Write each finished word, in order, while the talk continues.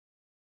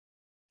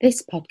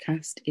This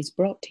podcast is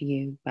brought to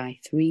you by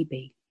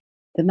 3B,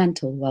 the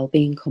mental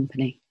wellbeing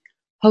company,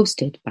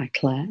 hosted by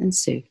Claire and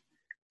Sue,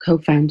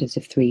 co-founders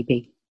of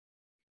 3B.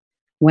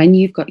 When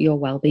you've got your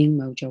wellbeing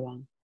mojo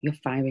on, you're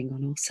firing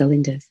on all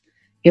cylinders,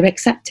 you're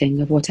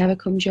accepting of whatever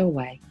comes your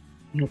way,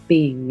 you're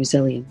being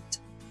resilient.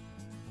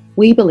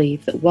 We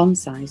believe that one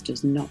size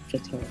does not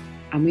fit all,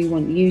 and we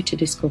want you to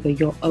discover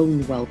your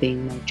own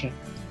wellbeing mojo.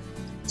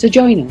 So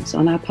join us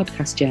on our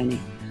podcast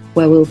journey,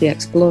 where we'll be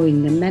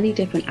exploring the many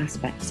different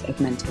aspects of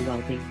mental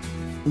wellbeing,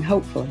 and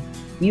hopefully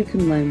you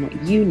can learn what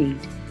you need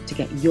to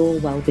get your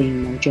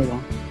wellbeing mojo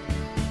on.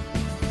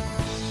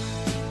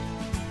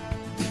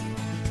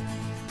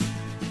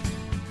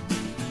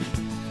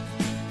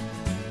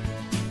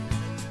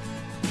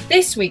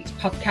 This week's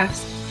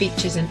podcast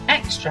features an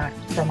extract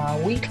from our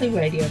weekly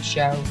radio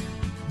show,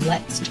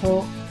 Let's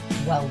Talk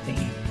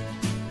Wellbeing.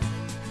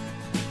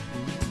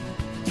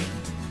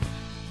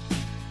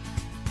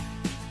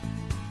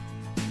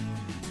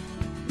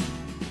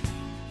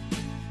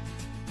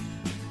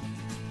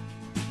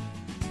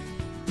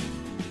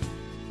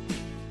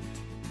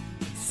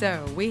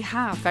 So we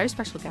have a very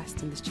special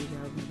guest in the studio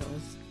with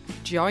us,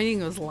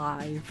 joining us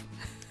live.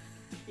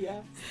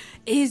 Yes.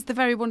 Is the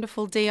very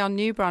wonderful Deon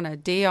Newbronner.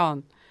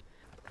 Deon,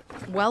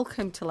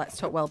 welcome to Let's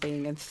Talk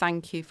Wellbeing, and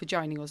thank you for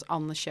joining us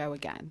on the show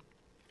again.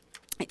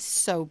 It's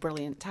so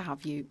brilliant to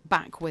have you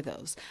back with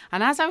us.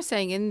 And as I was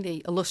saying in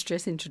the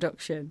illustrious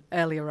introduction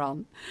earlier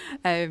on,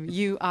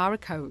 you are a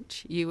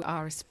coach, you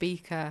are a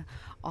speaker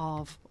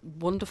of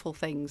wonderful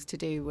things to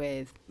do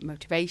with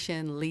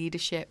motivation,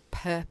 leadership,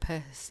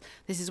 purpose.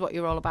 This is what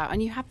you're all about.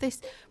 And you have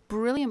this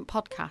brilliant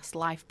podcast,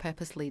 Life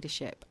Purpose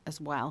Leadership, as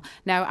well.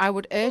 Now, I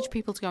would urge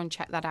people to go and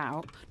check that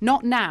out.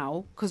 Not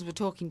now, because we're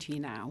talking to you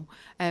now,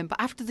 but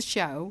after the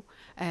show,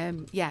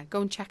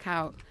 go and check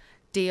out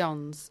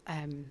Deon's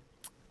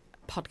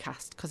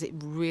podcast, because it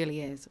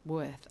really is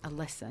worth a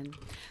listen.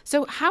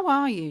 So how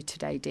are you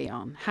today,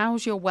 Deon?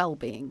 How's your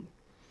well-being?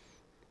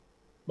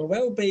 My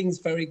well-being's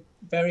very,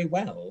 very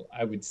well,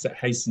 I would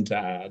hasten to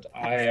add.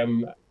 I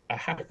am a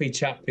happy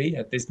chappy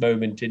at this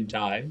moment in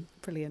time.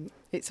 Brilliant.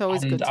 It's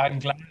always good.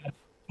 And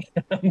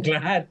I'm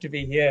glad to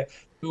be here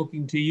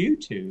talking to you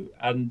two,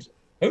 and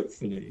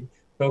hopefully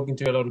talking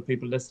to a lot of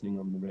people listening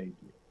on the radio.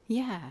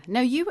 Yeah.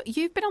 Now,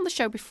 you've been on the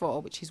show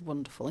before, which is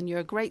wonderful, and you're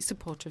a great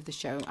supporter of the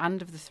show and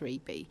of the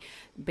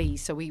 3B,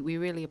 so we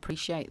really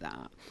appreciate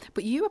that.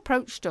 But you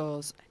approached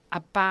us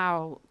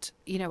about,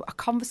 a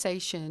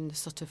conversation,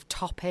 sort of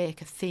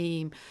topic, a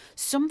theme,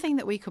 something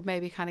that we could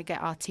maybe kind of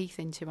get our teeth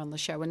into on the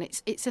show. And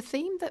it's a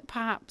theme that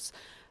perhaps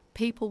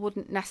people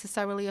wouldn't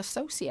necessarily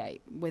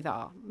associate with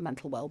our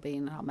mental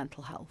well-being and our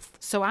mental health.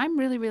 So I'm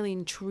really, really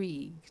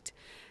intrigued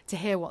to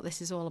hear what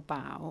this is all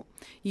about.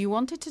 You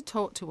wanted to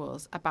talk to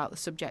us about the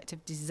subject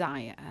of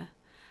desire.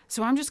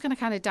 So I'm just going to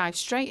kind of dive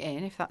straight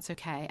in, if that's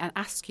okay, and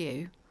ask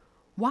you,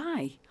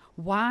 why?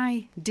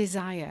 Why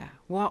desire?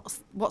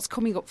 What's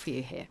coming up for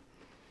you here?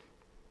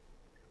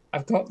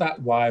 I've got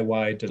that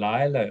why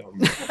Delilah on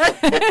my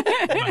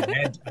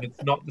head, and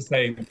it's not the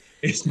same.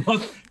 It's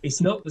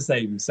not the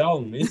same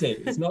song, is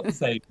it? It's not the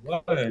same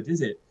word, is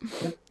it?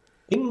 But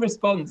in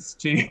response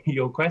to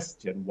your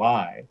question,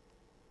 why?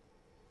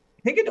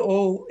 I think it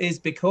all is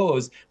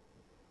because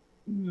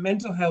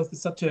mental health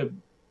is such a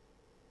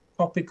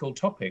topical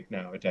topic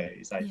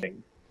nowadays, I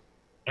think.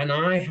 And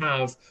I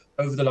have,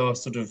 over the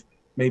last sort of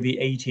maybe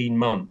 18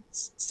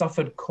 months,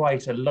 suffered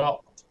quite a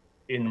lot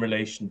in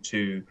relation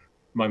to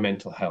my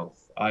mental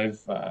health.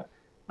 I've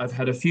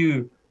had a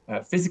few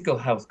physical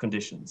health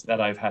conditions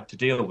that I've had to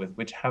deal with,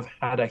 which have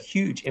had a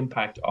huge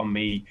impact on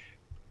me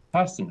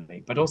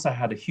personally, but also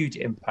had a huge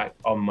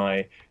impact on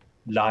my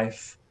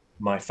life,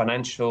 my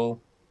financial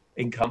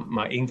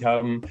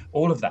income,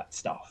 all of that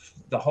stuff,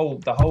 the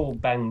whole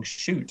bang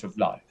shoot of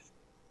life.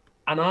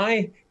 And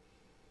I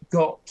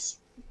got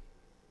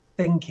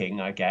thinking,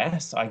 I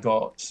guess. I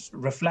got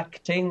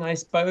reflecting, I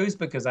suppose,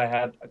 because I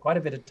had quite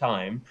a bit of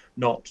time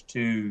not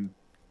to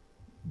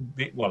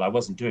I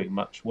wasn't doing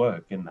much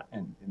work in that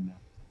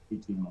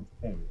 18-month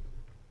period.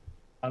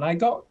 And I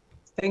got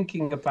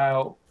thinking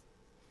about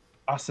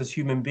us as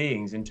human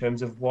beings in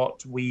terms of what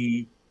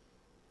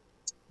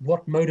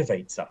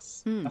motivates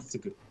us. That's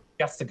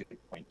a good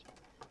point.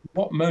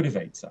 What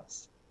motivates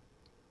us?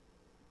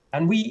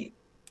 And we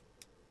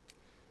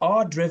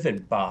are driven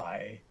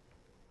by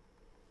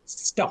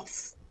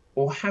stuff,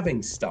 or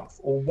having stuff,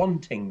 or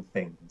wanting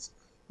things.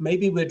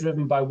 Maybe we're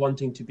driven by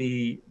wanting to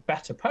be a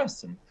better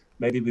person.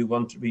 Maybe we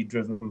want to be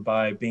driven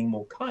by being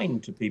more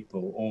kind to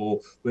people,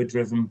 or we're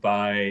driven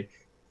by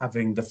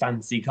having the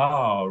fancy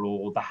car,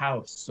 or the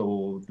house,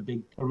 or the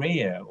big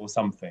career, or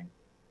something.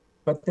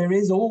 But there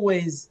is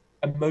always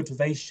a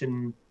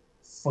motivation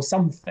for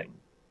something.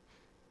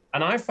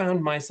 And I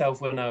found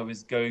myself, when I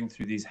was going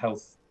through these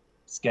health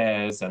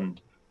scares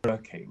and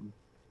working,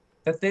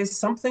 that there's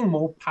something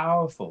more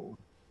powerful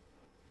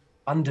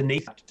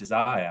underneath that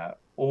desire,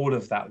 all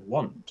of that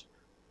want.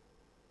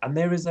 And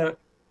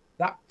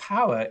that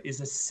power is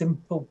a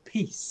simple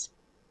peace.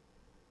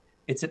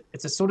 It's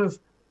a sort of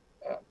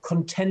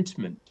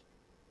contentment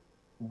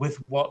with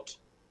what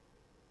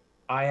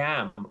I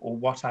am, or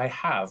what I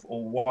have,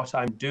 or what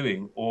I'm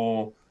doing,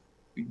 or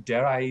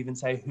dare I even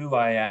say who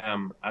I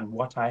am and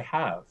what I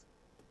have.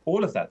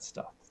 All of that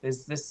stuff.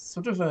 There's this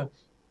sort of a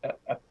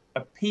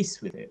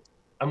peace with it.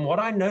 And what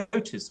I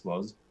noticed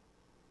was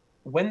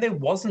when there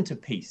wasn't a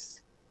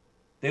peace,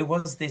 there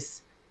was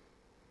this,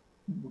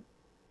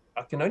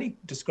 I can only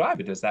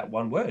describe it as that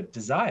one word,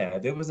 desire.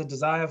 There was a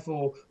desire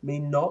for me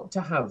not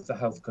to have the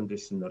health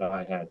condition that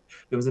I had.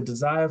 There was a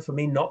desire for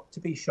me not to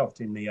be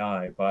shot in the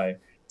eye by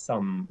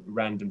some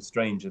random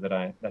stranger that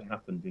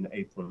happened in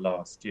April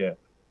last year.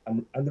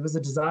 And there was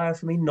a desire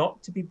for me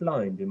not to be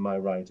blind in my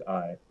right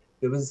eye.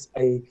 There was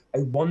a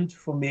want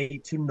for me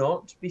to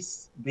not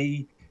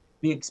be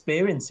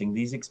experiencing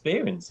these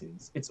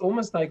experiences. It's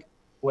almost like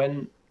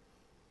when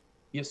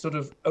you're sort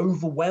of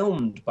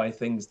overwhelmed by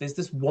things, there's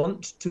this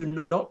want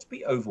to not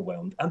be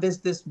overwhelmed, and there's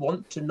this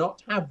want to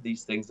not have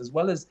these things, as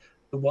well as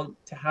the want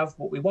to have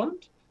what we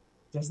want.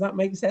 Does that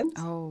make sense?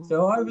 Oh.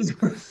 So I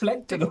was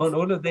reflecting on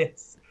all of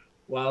this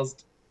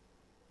whilst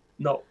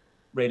not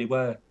really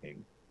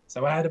working.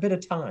 So I had a bit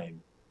of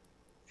time.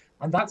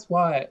 And that's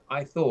why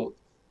I thought,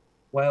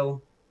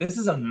 well, this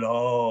is a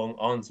long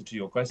answer to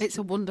your question. It's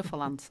a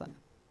wonderful answer.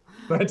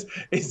 But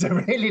it's a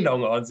really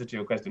long answer to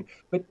your question.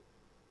 But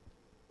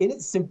in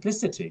its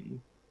simplicity,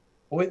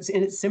 or it's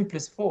in its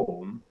simplest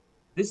form,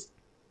 this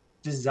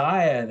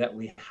desire that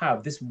we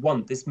have, this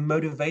want, this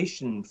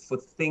motivation for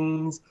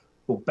things,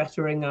 for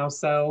bettering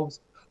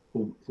ourselves,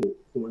 for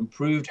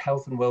improved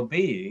health and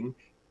well-being,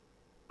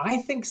 I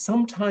think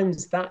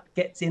sometimes that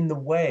gets in the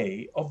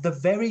way of the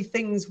very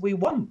things we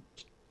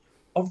want,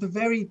 of the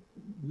very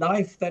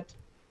life that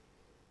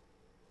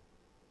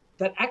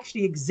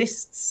actually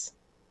exists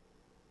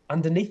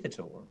underneath it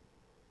all.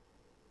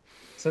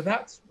 So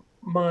that's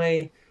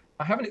my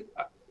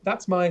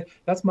why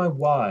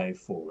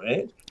for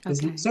it.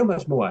 There's so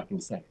much more I can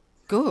say.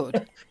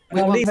 Good.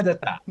 I'll leave it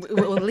at that.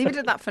 We'll leave it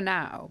at that for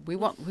now. We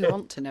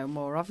want to know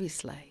more,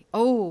 obviously.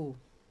 Oh,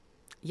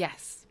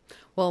 yes.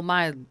 Well,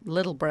 my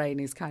little brain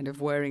is kind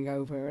of whirring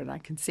over, and I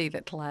can see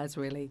that Claire's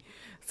really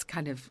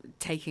kind of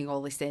taking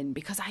all this in,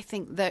 because I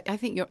think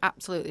you're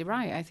absolutely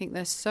right. I think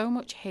there's so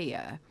much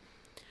here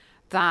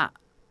that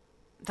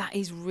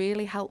is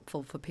really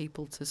helpful for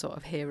people to sort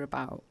of hear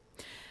about.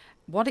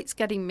 What it's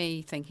getting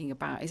me thinking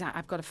about is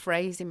I've got a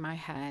phrase in my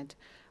head: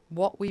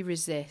 what we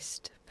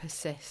resist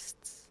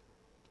persists.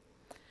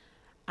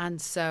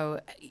 And so,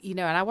 and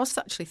I was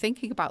actually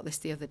thinking about this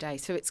the other day.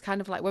 So it's kind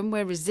of like when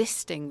we're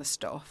resisting the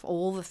stuff,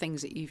 all the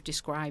things that you've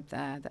described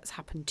there that's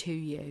happened to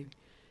you,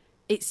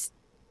 it's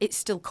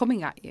still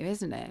coming at you,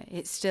 isn't it?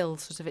 It's still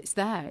sort of, it's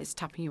there. It's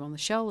tapping you on the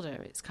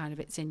shoulder. It's kind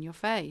of, it's in your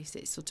face.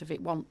 It's sort of,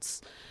 it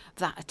wants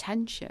that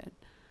attention.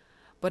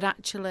 But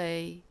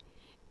actually,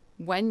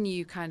 when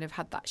you kind of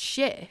had that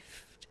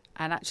shift,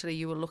 and actually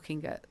you were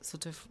looking at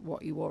sort of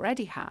what you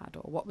already had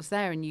or what was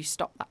there, and you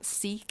stopped that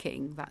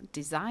seeking, that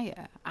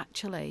desire,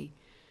 actually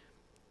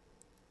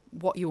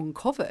what you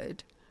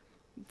uncovered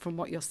from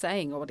what you're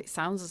saying, or what it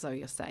sounds as though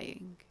you're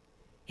saying,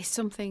 is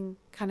something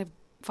kind of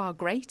far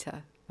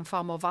greater and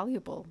far more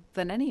valuable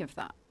than any of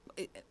that.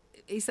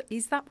 Is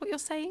that what you're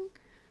saying?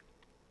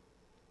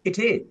 It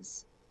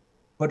is,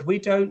 but we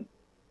don't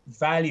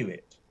value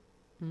it.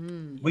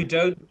 We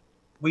don't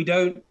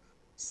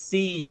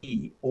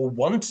see or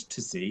want to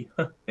see,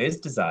 there's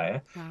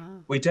desire.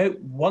 We don't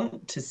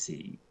want to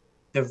see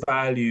the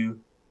value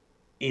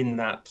in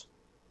that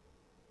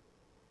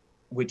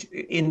which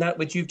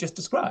you've just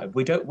described.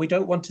 We don't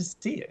want to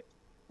see it.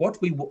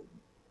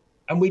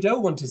 And we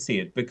don't want to see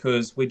it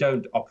because we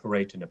don't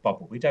operate in a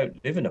bubble. We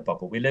don't live in a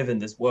bubble. We live in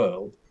this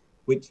world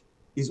which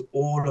is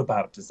all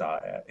about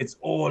desire. It's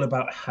all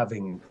about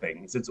having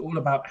things. It's all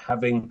about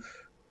having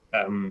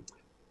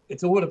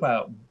it's all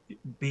about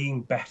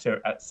being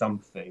better at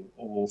something,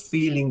 or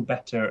feeling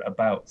better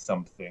about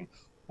something,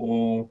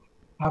 or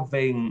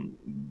having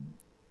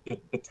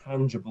the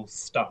tangible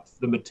stuff,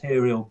 the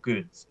material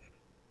goods.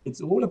 It's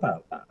all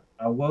about that.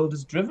 Our world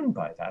is driven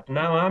by that.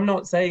 Now, I'm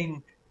not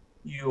saying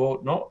you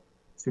ought not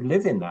to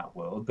live in that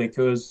world,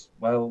 because,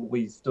 well,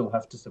 we still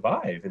have to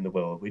survive in the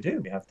world we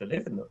do. We have to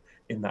live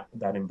in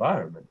that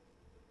environment.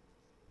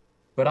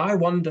 But I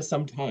wonder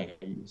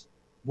sometimes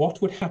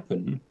what would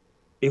happen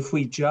if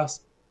we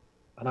just,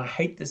 and I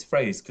hate this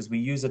phrase because we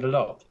use it a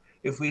lot,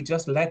 if we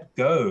just let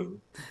go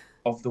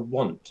of the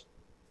want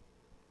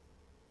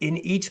in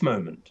each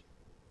moment,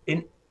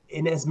 in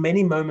as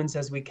many moments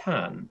as we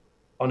can,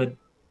 on a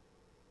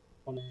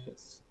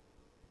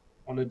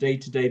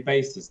day-to-day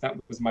basis. That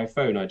was my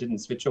phone. I didn't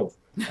switch off.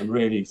 I'm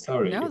really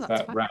sorry if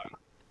that rang.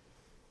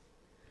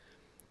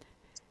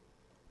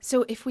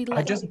 So if we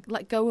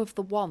let go of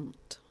the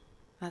want,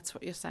 that's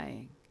what you're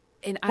saying.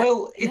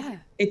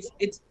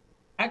 It's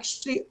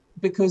actually,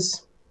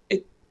 because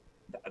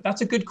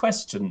that's a good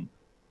question,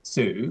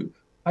 Sue.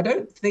 I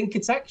don't think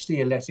it's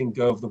actually a letting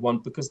go of the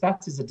want, because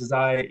that is a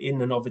desire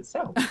in and of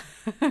itself.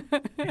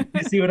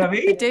 You see what I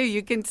mean? You do.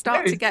 You can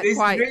start to get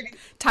quite really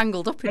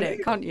tangled up in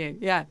it, can't you?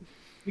 Yeah.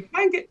 You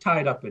can get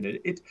tied up in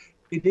it. It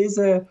is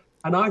and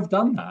I've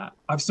done that.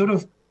 I've sort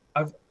of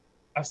I've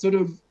sort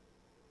of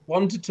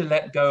wanted to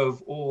let go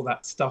of all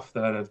that stuff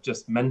that I've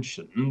just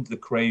mentioned, the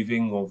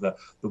craving or the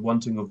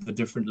wanting of the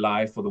different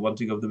life or the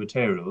wanting of the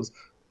materials.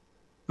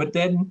 But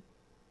then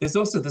there's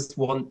also this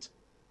want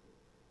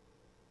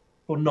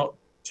for not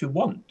to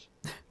want.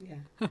 Yeah.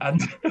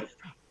 And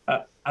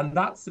and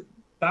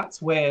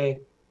that's where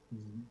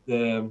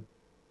the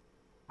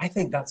I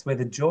think that's where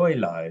the joy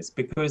lies,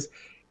 because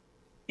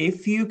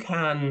if you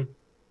can,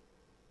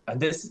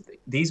 and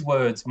these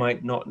words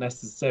might not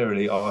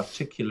necessarily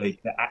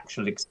articulate the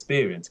actual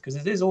experience, because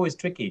it is always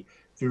tricky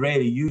to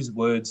really use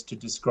words to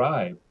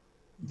describe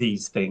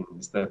these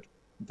things that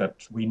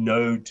we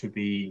know to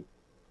be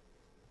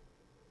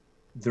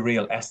the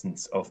real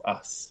essence of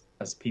us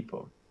as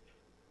people.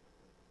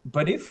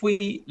 But if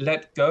we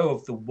let go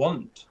of the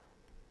want,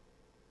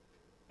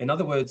 in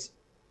other words,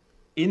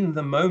 in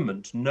the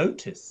moment,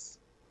 notice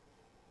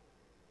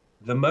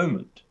the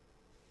moment,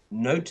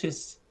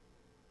 notice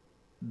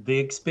the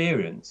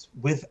experience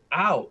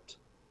without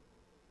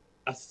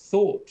a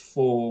thought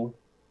for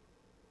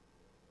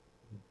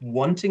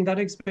wanting that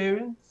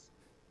experience,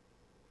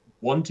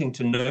 wanting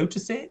to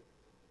notice it,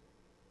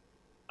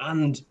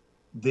 and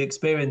the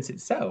experience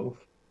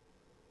itself,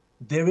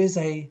 there is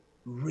a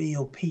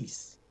real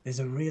peace, there's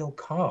a real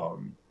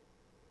calm.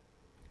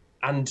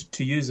 And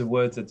to use a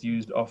word that's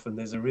used often,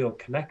 there's a real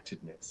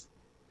connectedness.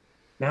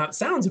 Now, it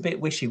sounds a bit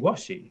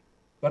wishy-washy,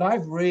 but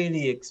I've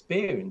really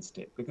experienced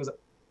it, because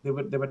there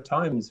were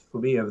times for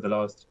me over the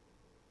last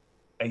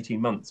 18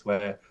 months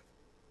where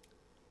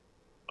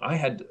I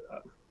had,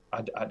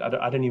 I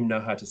don't even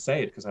know how to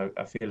say it, because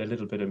I feel a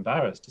little bit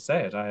embarrassed to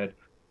say it. I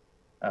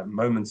had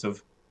moments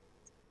of,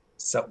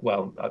 I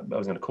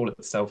was going to call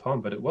it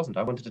self-harm, but it wasn't.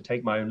 I wanted to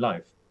take my own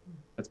life.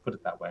 Let's put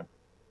it that way.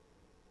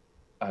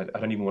 I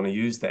don't even want to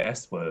use the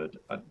S word.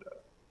 I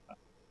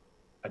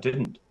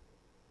didn't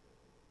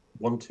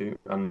want to.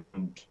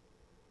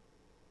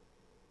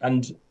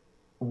 And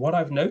what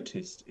I've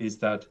noticed is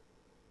that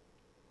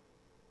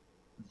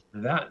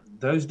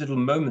those little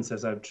moments,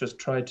 as I've just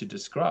tried to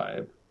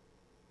describe,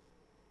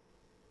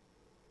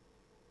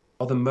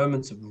 are the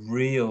moments of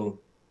real,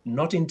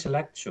 not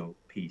intellectual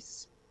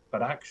peace,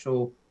 but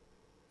actual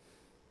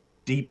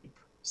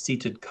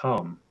deep-seated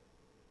calm.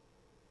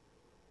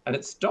 And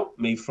it stopped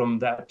me from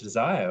that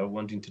desire of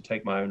wanting to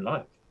take my own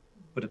life,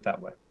 put it that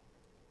way,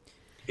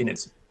 in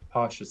its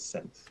harshest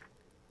sense.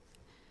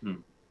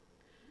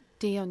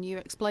 Deon, you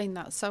explained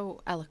that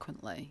so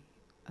eloquently,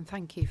 and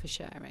thank you for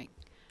sharing.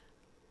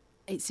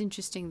 It's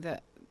interesting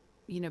that,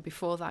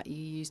 before that you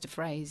used a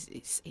phrase,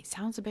 it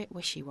sounds a bit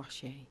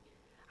wishy-washy.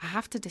 I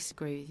have to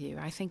disagree with you.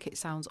 I think it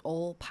sounds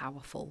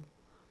all-powerful.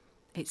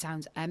 It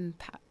sounds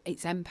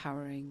it's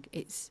empowering.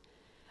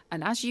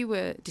 And as you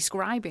were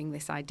describing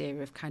this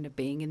idea of kind of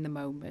being in the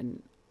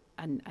moment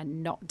and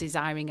not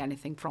desiring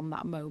anything from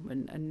that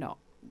moment and not,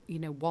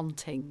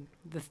 wanting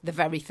the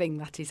very thing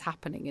that is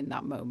happening in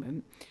that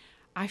moment,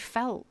 I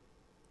felt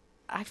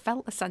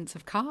a sense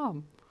of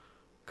calm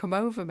come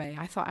over me.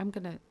 I thought,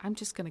 I'm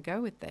just gonna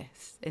go with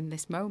this in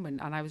this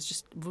moment. And I was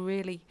just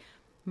really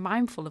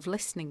mindful of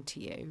listening to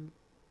you.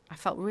 I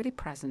felt really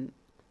present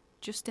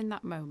just in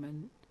that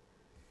moment.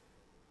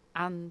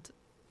 And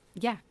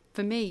yeah,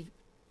 for me,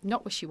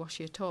 not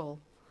wishy-washy at all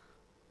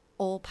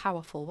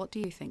powerful. What do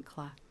you think,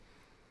 Claire?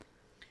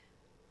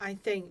 I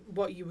think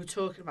what you were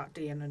talking about,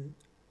 Deon, and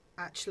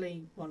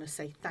actually want to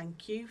say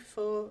thank you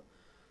for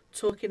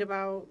talking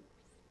about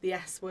the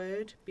S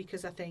word,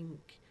 because I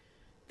think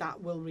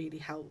that will really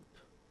help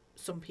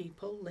some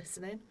people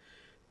listening.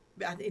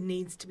 And it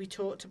needs to be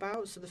talked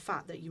about. So the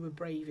fact that you were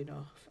brave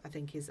enough, I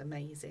think, is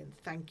amazing.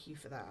 Thank you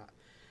for that.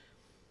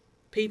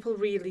 People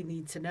really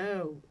need to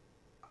know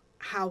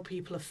how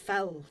people have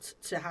felt,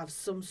 to have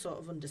some sort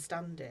of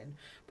understanding,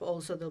 but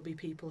also there'll be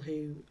people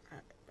who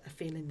are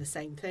feeling the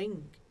same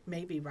thing,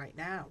 maybe right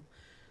now.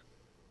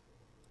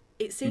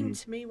 It seemed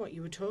to me what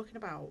you were talking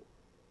about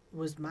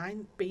was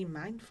being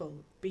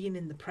mindful, being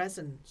in the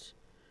present,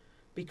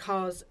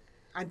 because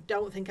I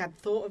don't think I'd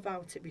thought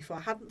about it before.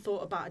 I hadn't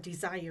thought about a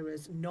desire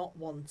as not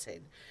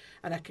wanting,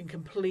 and I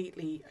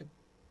completely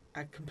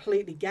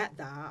get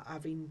that,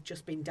 having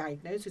just been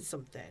diagnosed with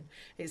something.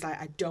 It's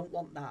like, I don't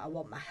want that. I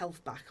want my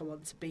health back. I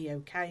want to be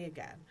okay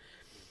again.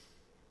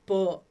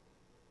 But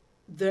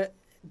the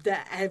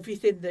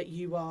everything that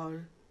you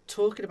are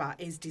talking about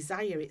is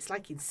desire. It's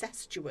like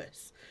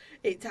incestuous.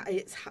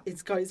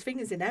 It's got its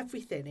fingers in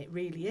everything. It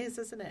really is,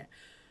 isn't it?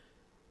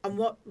 And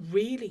what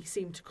really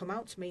seemed to come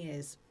out to me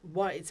is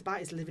what it's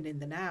about is living in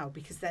the now,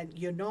 because then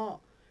you're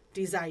not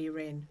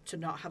desiring to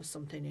not have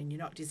something, and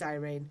you're not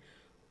desiring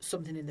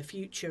something in the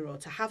future or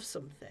to have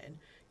something.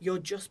 You're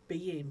just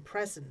being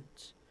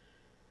present.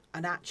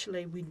 And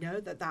actually, we know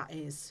that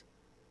is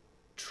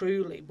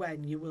truly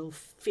when you will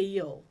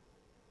feel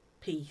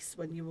peace,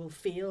 when you will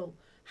feel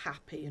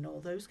happy and all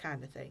those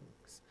kind of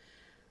things.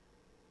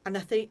 And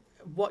I think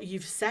what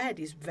you've said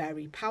is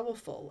very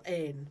powerful.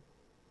 In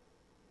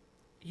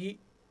you,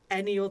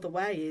 any other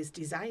way is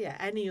desire.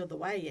 Any other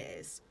way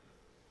is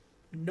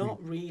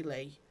not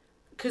really.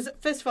 Because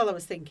first of all, I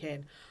was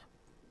thinking,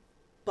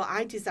 But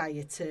I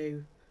desire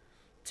to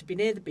be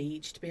near the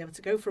beach, to be able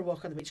to go for a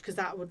walk on the beach, because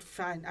I would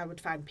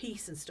find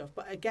peace and stuff.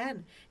 But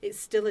again, it's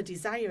still a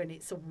desire and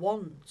it's a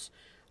want,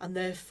 and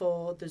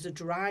therefore there's a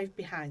drive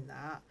behind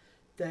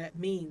that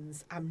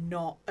means I'm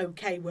not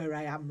okay where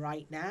I am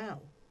right now.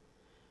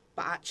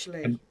 But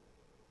actually,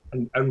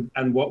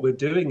 and what we're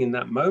doing in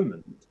that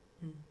moment,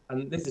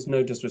 and this is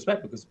no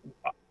disrespect, because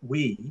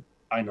we,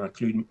 and I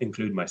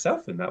include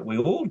myself in that, we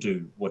all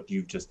do what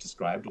you've just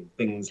described, or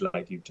things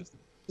like you've just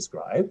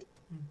described,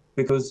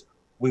 because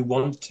we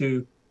want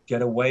to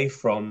get away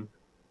from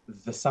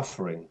the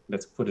suffering,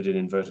 let's put it in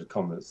inverted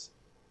commas,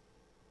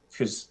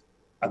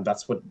 and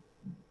that's what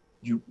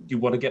you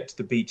want to get to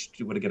the beach,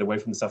 you want to get away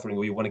from the suffering,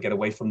 or you want to get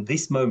away from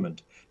this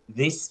moment,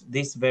 this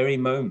very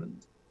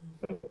moment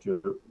that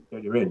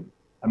you're in.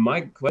 And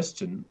my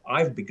question,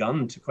 I've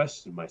begun to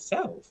question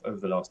myself over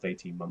the last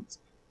 18 months.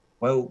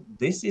 Well,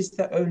 this is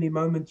the only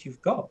moment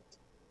you've got,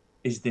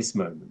 is this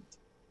moment.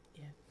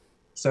 Yeah.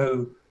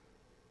 So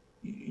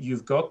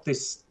you've got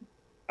this,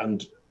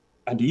 and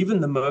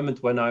even the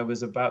moment when I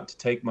was about to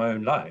take my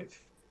own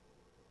life,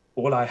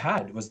 all I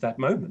had was that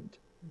moment.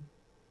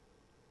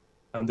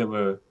 And there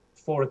were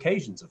 4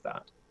 occasions of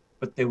that,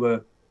 but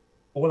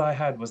all I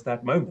had was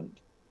that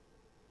moment.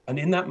 And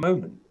in that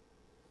moment,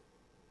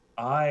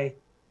 I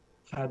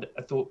had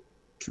a thought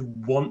to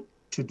want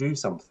to do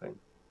something.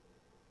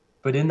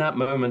 But in that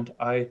moment,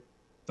 I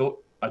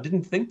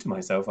didn't think to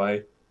myself,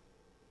 I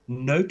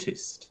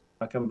noticed,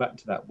 I come back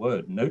to that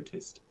word,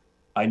 noticed.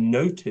 I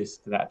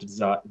noticed that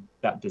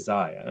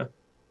desire.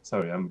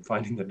 Sorry, I'm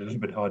finding it a little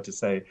bit hard to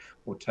say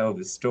or tell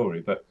this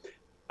story, but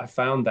I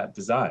found that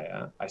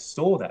desire, I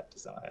saw that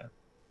desire,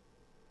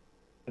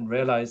 and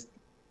realized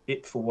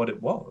it for what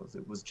it was.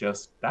 It was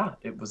just that.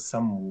 It was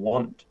some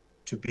want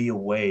to be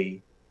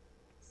away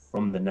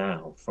from the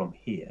now, from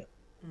here,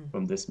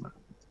 from this moment.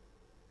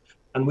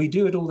 And we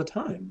do it all the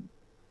time.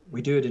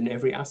 We do it in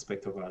every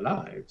aspect of our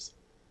lives.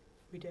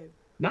 We do.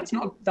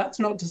 And that's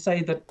not to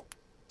say that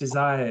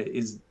desire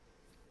is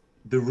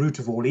the root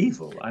of all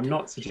evil. I'm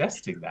not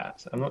suggesting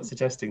that. I'm not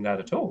suggesting that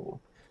at all.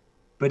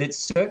 But it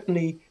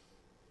certainly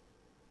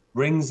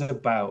brings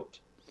about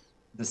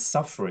the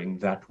suffering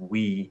that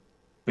we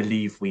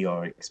believe we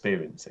are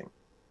experiencing.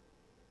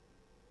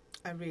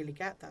 I really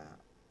get that.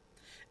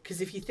 Because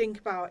if you think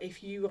about,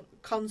 if you're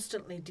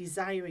constantly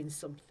desiring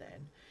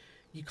something,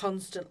 you're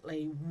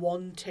constantly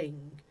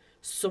wanting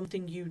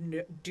something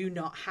you do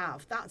not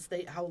have. That's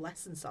the whole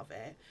essence of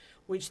it,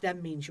 which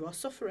then means you are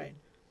suffering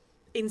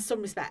in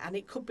some respect. And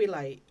it could be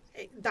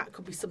that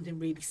could be something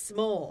really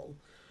small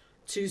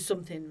to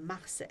something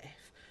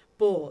massive,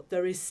 but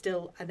there is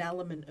still an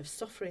element of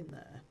suffering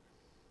there.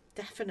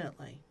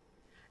 Definitely.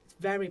 It's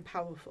very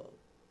powerful.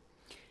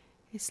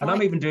 And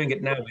I'm even doing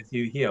it now with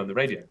you here on the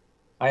radio.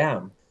 I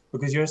am,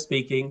 because you're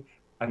speaking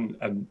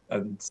and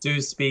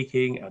Stu's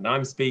speaking and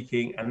I'm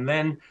speaking, and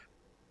then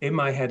in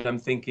my head I'm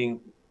thinking,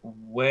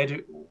 where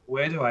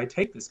do I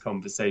take this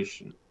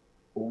conversation,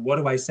 or what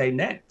do I say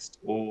next,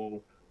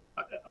 or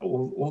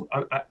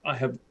I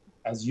have,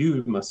 as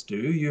you must do,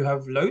 you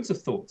have loads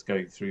of thoughts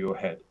going through your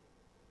head.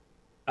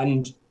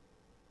 And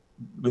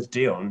with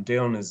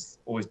Deon has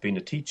always been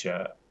a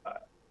teacher,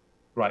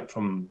 right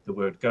from the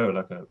word go,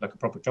 like a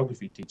proper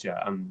geography teacher,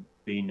 and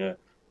being a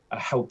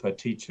helper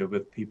teacher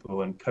with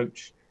people and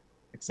coach,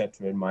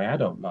 etc. in my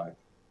adult life.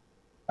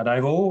 And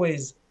I've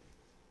always,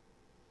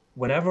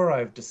 whenever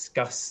I've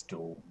discussed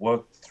or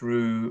worked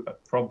through a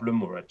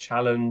problem or a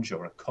challenge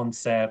or a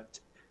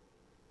concept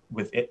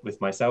with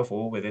myself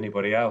or with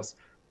anybody else,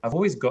 I've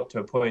always got to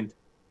a point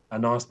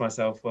and asked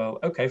myself, well,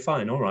 okay,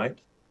 fine, all right,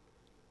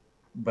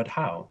 but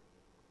how?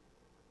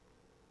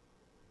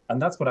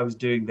 And that's what I was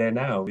doing there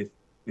now with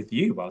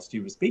you whilst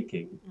you were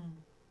speaking.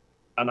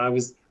 And I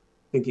was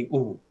thinking,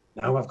 oh,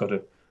 now I've got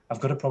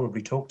to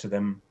probably talk to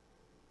them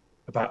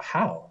about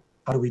how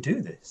do we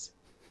do this?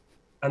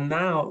 And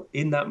now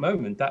in that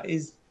moment, that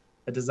is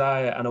a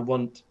desire and a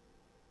want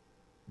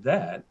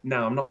there.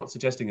 Now, I'm not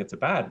suggesting it's a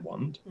bad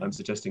want. I'm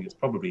suggesting it's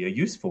probably a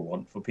useful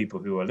want for people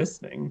who are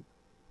listening,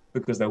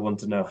 because they want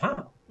to know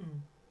how.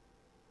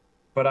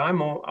 But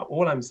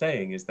all I'm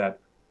saying is that,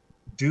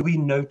 do we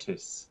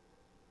notice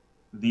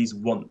these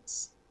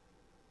wants,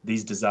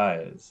 these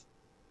desires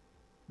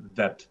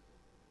that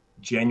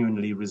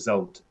genuinely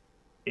result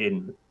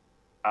in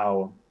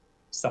our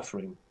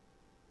suffering,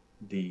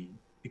 the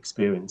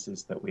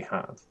experiences that we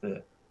have,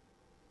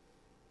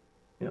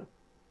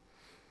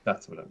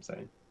 that's what I'm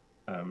saying.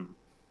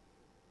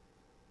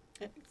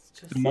 The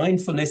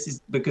mindfulness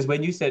is, because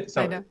when you said,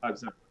 I'm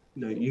sorry,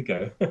 no, you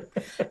go.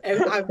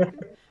 I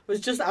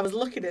was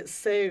looking at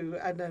Sue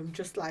and I'm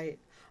just like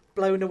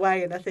blown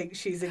away, and I think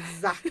she's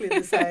exactly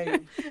the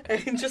same.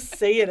 And just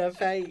seeing her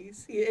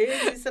face, it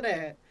is, isn't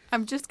it?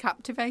 I'm just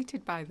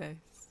captivated by this.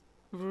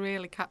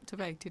 Really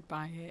captivated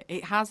by it.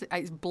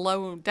 It's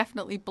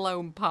definitely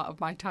blown part of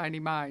my tiny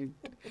mind.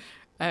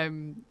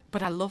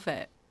 But I love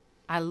it.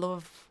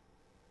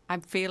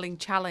 I'm feeling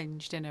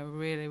challenged in a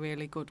really,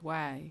 really good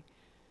way,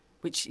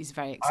 which is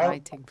very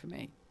exciting for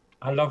me.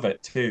 I love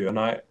it too. And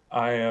I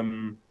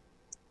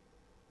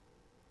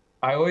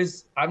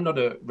I'm not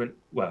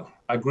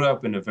I grew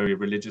up in a very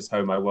religious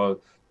home.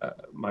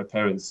 My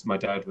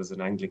dad was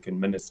an Anglican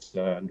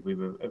minister, and we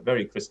were a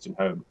very Christian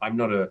home. I'm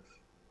not a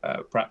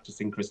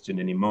practicing Christian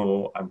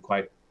anymore. I'm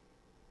quite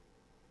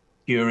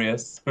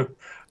curious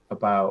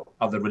about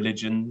other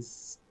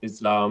religions,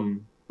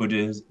 Islam,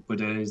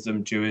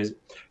 Buddhism,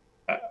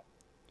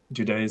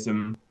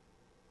 Judaism.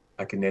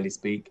 I can nearly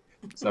speak,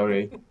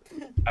 sorry.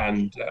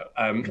 And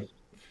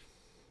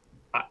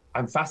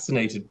I'm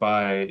fascinated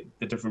by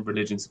the different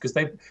religions because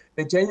they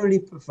generally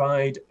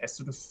provide a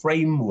sort of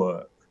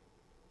framework.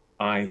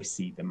 I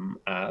see them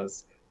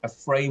as a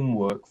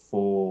framework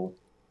for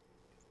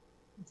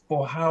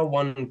how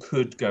one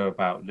could go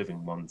about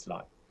living one's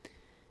life.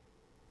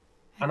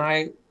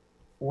 And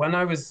when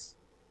I was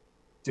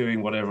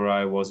doing whatever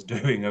I was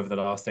doing over the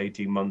last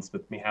 18 months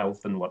with my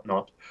health and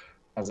whatnot,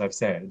 as I've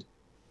said,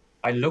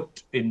 I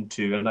looked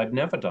into, and I'd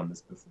never done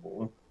this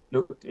before,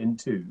 looked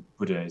into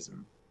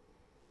Buddhism.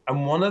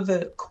 And one of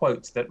the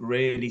quotes that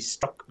really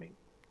struck me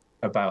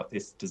about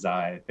this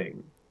desire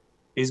thing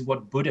is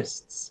what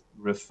Buddhists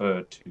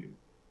refer to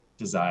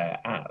desire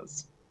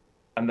as.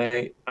 And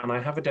I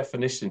have a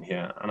definition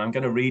here, and I'm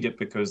going to read it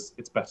because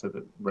it's better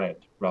than read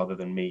rather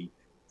than me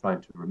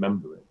trying to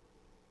remember it.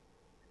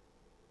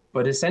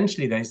 But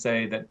essentially they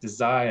say that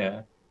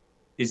desire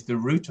is the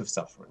root of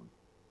suffering.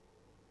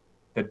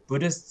 That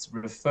Buddhists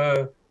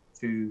refer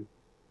to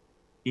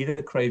either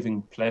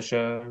craving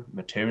pleasure,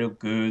 material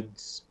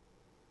goods,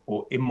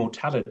 or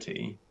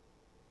immortality,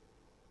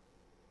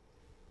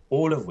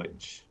 all of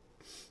which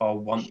are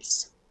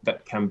wants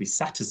that can be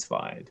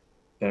satisfied.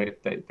 They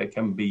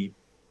can be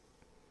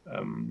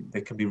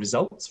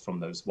results from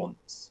those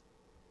wants.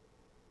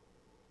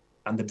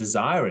 And the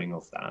desiring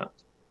of that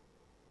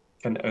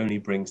can only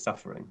bring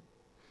suffering.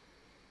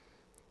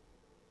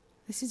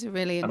 This is a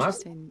really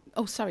interesting...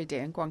 Oh, sorry,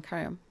 Deon. Go on,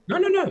 carry on. No,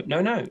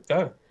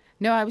 go.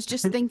 No, I was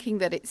just thinking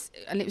that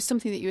and it was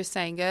something that you were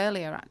saying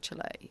earlier,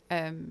 actually.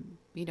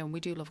 We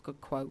do love a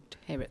good quote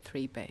here at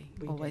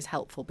 3B. Always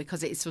helpful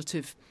because it sort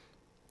of...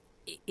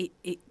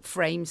 It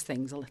frames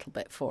things a little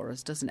bit for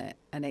us, doesn't it?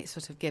 And it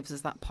sort of gives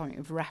us that point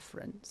of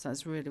reference.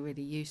 That's really,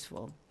 really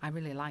useful. I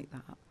really like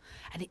that.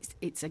 And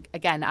it's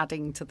again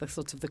adding to the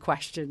sort of the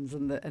questions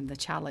and the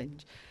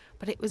challenge.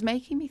 But it was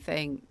making me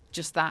think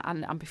just that,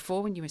 and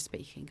before when you were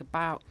speaking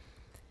about,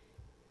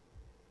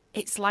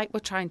 it's like we're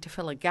trying to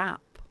fill a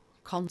gap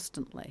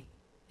constantly,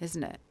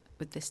 isn't it,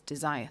 with this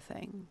desire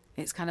thing?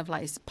 It's kind of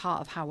like it's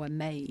part of how we're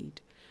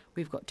made.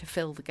 We've got to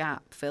fill the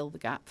gap,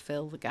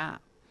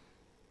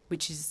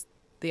 which is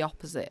the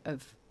opposite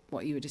of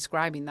what you were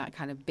describing, that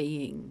kind of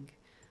being.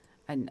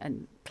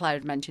 And Claire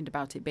had mentioned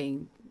about it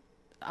being,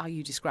 are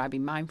you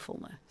describing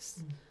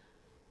mindfulness? Mm.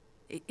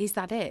 Is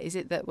that it? Is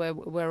it that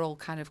we're all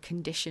kind of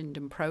conditioned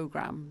and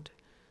programmed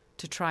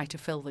to try to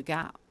fill the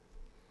gap?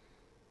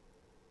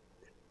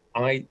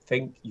 I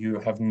think you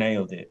have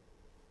nailed it,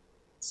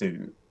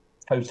 Sue.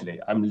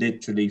 Totally. I'm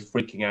literally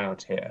freaking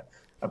out here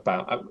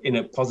about, in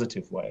a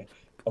positive way,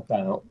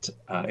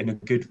 in a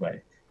good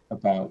way,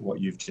 about what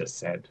you've just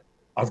said.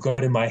 I've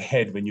got in my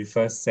head when you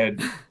first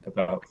said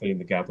about filling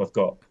the gap, I've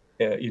got,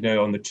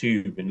 on the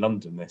tube in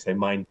London, they say,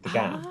 mind the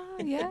gap.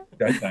 Yeah.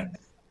 Don't they?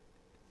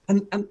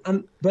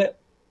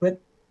 But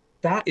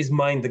that is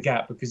mind the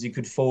gap because you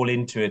could fall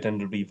into it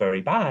and it'll be very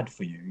bad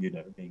for you,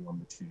 being on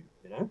the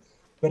tube,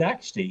 But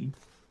actually,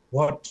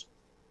 what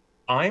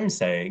I'm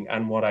saying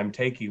and what I'm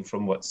taking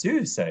from what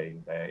Sue's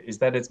saying there is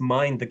that it's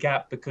mind the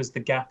gap because the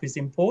gap is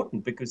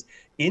important, because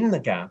in the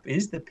gap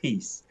is the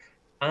peace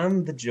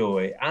and the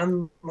joy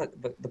and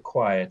the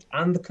quiet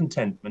and the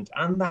contentment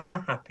and the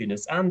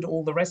happiness and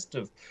all the rest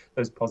of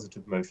those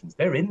positive emotions.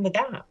 They're in the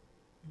gap.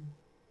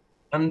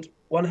 And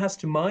one has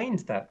to mind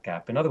that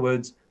gap. In other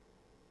words,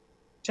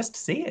 just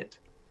see it,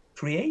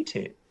 create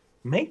it,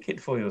 make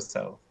it for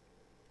yourself.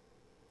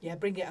 Yeah,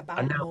 bring it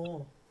about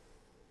more.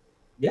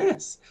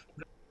 Yes.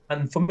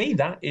 And for me,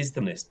 that is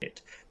the mindfulness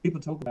bit.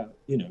 People talk about,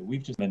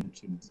 we've just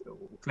mentioned, or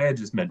Claire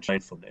just mentioned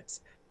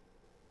mindfulness.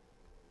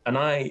 And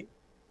I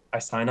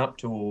sign up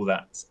to all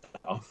that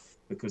stuff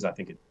because I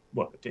think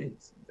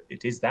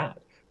it is that.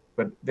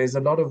 But there's a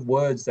lot of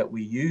words that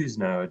we use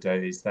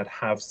nowadays that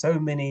have so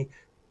many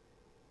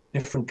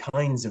different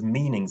kinds of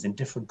meanings in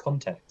different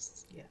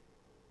contexts. Yeah.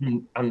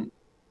 And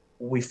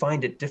we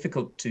find it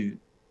difficult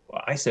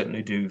I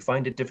certainly do,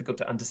 find it difficult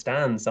to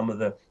understand some of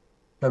the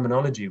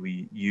terminology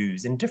we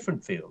use in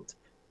different fields.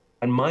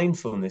 And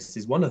mindfulness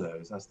is one of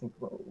those. I was thinking,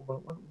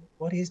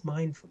 what is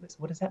mindfulness?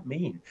 What does that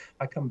mean?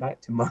 I come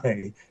back to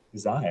my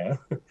desire,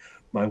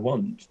 my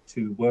want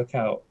to work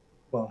out,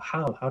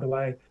 how do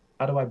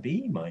I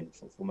be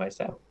mindful for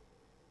myself?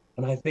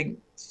 And I think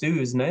Sue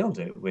has nailed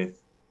it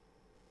with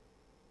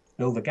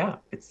fill the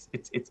gap.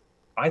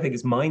 I think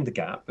it's mind the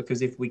gap,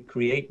 because if we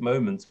create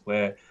moments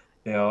where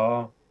there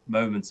are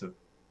moments of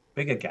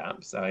bigger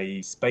gaps,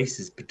 i.e.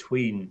 spaces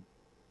between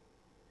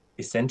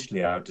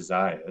essentially our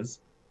desires,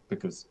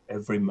 because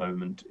every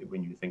moment,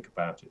 when you think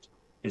about it,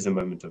 is a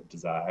moment of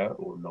desire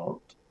or not,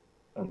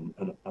 and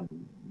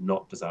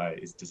not desire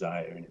is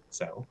desire in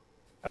itself,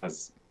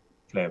 as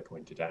Claire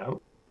pointed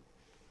out.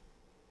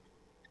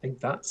 I think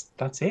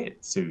that's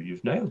it, Sue.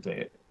 You've nailed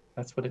it.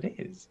 That's what it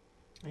is.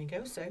 There you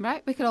go, Sue.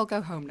 Right, we can all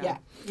go home now. Yeah,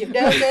 you've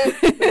nailed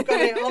it. We've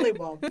got it all in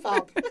one.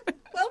 Fab.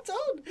 Well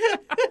done.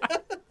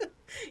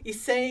 You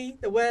see,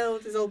 the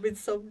world has all been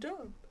summed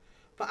up.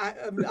 But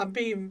I'm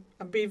being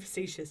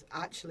facetious.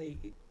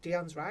 Actually,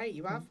 Deon's right.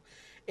 You have.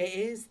 It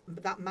is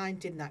that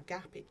minding that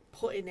gap,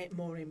 putting it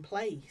more in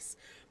place,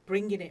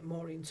 bringing it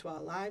more into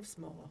our lives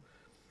more.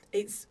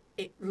 It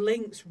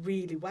links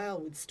really well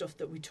with stuff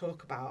that we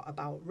talk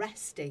about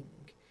resting.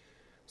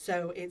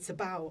 So it's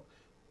about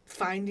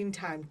finding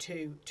time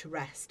to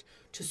rest,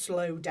 to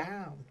slow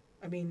down.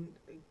 I mean,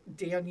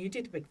 Deon, you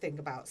did a big thing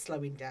about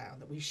slowing down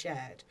that we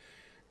shared.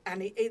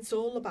 And it's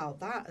all about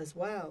that as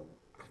well.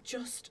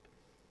 Just,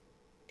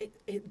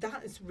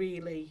 that is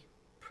really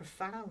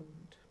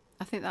profound.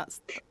 I think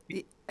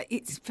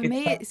it's for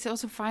me. It's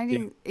also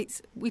finding.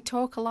 We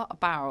talk a lot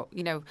about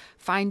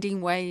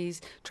finding ways,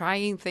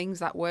 trying things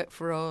that work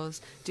for us.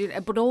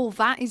 But all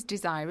that is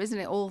desire, isn't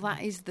it? All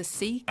that is the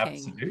seeking.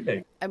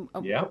 Absolutely. And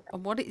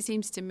what it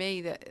seems to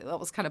me that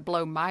was kind of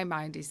blown my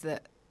mind is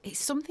that it's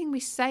something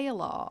we say a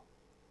lot,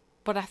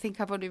 but I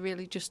think I've only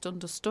really just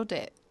understood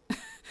it.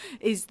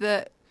 Is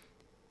that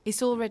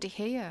it's already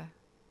here.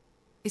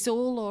 It's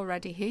all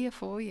already here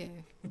for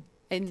you,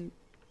 in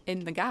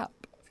the gap.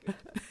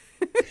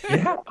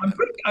 Yeah,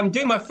 I'm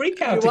doing my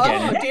freak out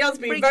again. Deon's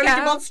being very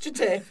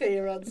demonstrative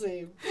here on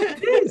Zoom.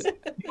 It is.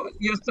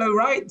 You're so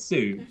right,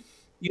 Sue.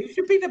 You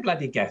should be the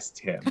bloody guest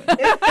here.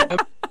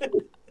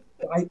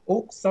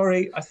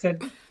 Sorry, I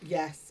said...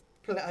 Yes,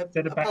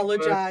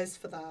 apologise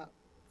for that.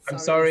 I'm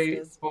sorry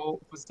for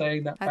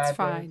saying that. That's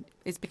fine.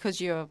 It's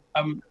because you're...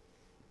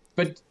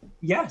 But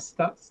yes,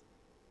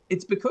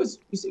 it's because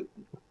you see,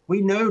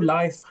 we know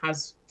life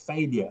has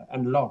failure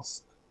and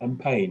loss and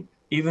pain,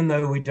 even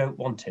though we don't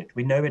want it.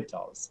 We know it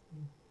does.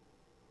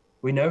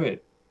 We know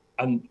it.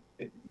 And,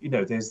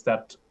 there's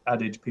that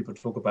adage, people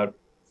talk about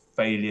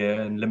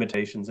failure and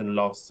limitations and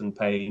loss and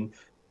pain.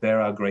 They're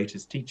our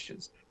greatest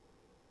teachers.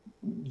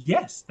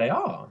 Yes, they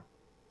are.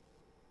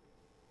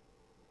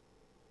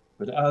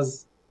 But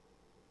as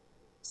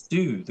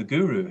Stu, the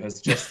guru,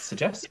 has just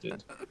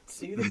suggested...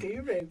 Stu the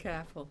guru,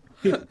 careful.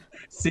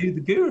 Stu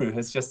the guru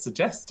has just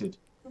suggested,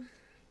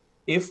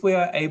 if we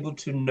are able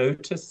to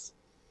notice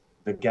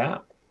the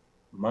gap,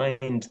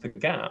 mind the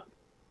gap,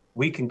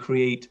 we can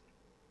create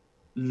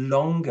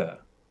longer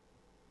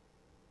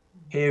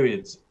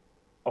periods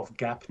of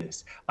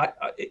gapness.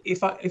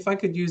 If I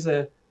could use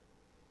an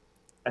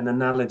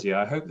analogy,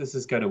 I hope this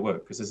is going to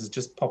work because this has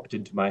just popped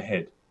into my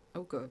head.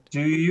 Oh, good.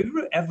 Do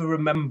you ever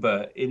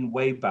remember in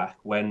way back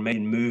when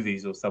in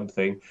movies or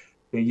something,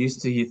 they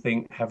used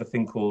to have a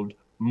thing called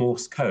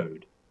Morse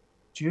code?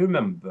 Do you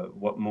remember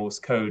what Morse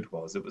code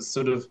was? It was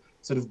sort of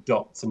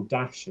dots and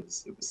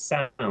dashes. It was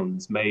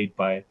sounds made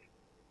by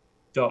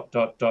dot,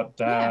 dot, dot,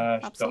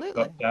 dash, dot,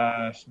 dot,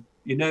 dash.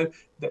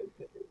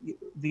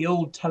 The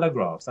old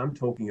telegraphs I'm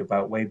talking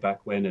about way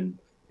back when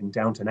in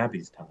Downton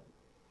Abbey's time.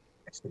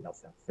 I actually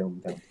love that film,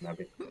 Downton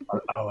Abbey.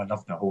 I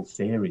love the whole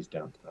series,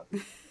 Downton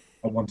Abbey.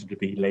 I wanted to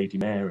be Lady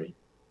Mary.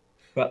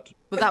 But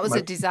that was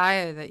a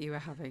desire that you were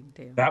having,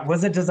 Deon. That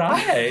was a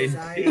desire,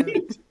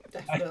 indeed.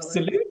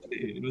 Absolutely.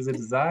 It was a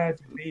desire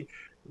to be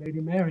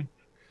Lady Mary.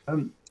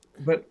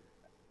 But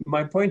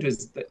my point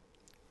is that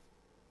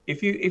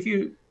if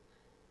you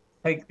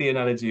take the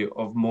analogy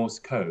of Morse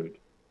code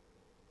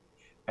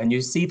and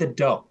you see the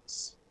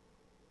dots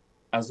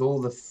as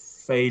all the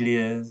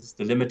failures,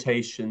 the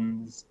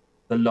limitations,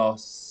 the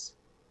loss,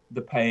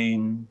 the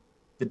pain,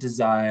 the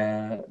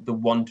desire, the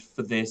want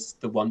for this,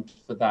 the want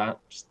for that,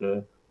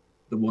 the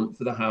want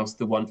for the house,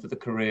 the want for the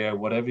career,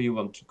 whatever you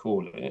want to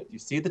call it. You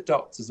see the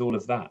dots as all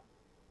of that.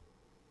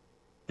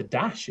 The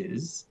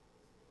dashes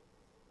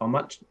are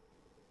much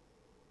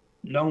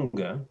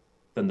longer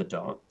than the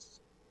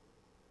dots,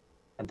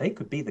 and they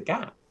could be the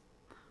gap.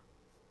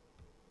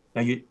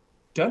 Now, you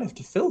don't have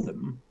to fill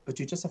them, but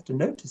you just have to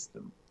notice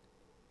them.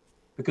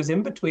 Because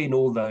in between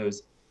all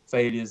those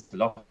failures, the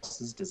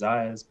losses,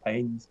 desires,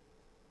 pains,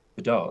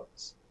 the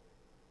dots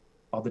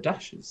are the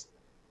dashes.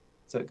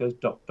 So it goes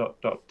dot,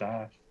 dot, dot,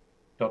 dash,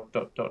 dot,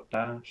 dot, dot,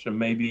 dash, and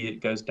maybe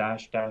it goes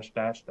dash, dash,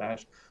 dash,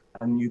 dash,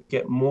 and you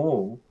get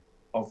more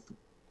of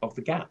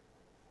the gap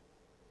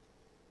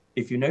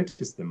if you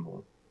notice them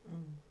more.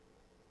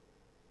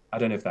 I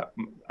don't know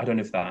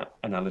if that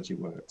analogy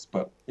works,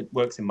 but it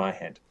works in my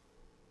head.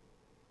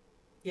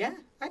 Yeah,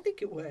 I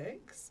think it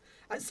works.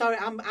 Sorry,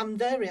 I'm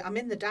there. I'm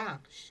in the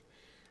dash.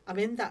 I'm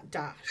in that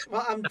dash.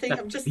 Well, I'm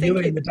just thinking. You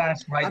were in the dash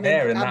right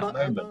there in that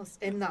moment. I was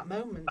in that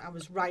moment. I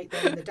was right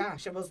there in the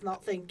dash. I was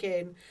not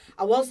thinking.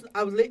 I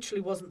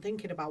literally wasn't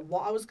thinking about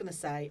what I was going to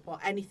say or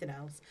anything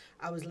else.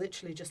 I was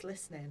literally just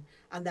listening,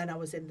 and then I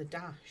was in the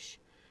dash,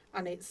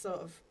 and it's sort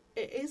of.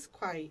 It is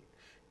quite.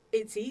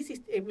 It's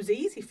easy. It was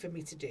easy for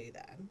me to do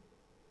then,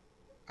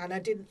 and I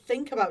didn't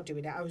think about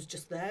doing it. I was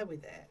just there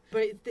with it.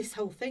 But it's this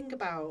whole thing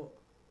about.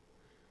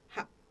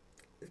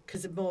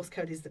 Because the Morse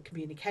code is the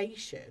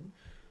communication.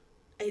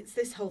 It's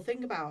this whole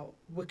thing about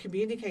we're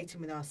communicating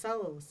with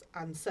ourselves,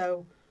 and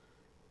so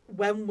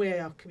when we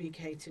are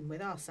communicating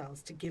with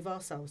ourselves, to give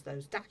ourselves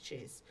those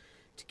dashes,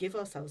 to give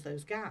ourselves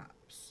those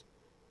gaps,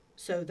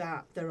 so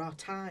that there are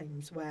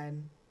times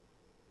when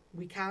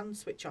we can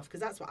switch off, because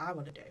that's what I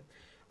want to do.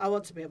 I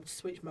want to be able to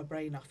switch my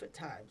brain off at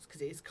times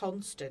because it is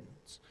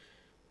constant.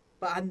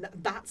 And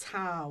that's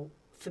how,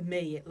 for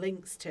me, it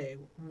links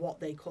to what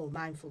they call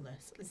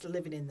mindfulness. It's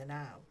living in the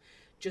now,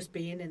 just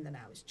being in the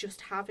now. It's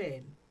just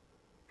having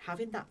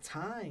that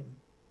time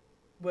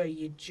where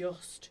you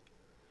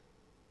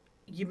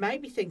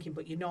might be thinking,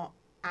 but you're not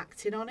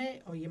acting on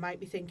it, or you might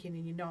be thinking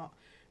and you're not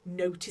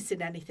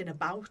noticing anything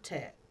about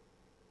it.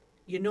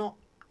 You're not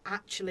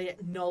actually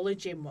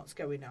acknowledging what's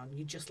going on.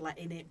 You're just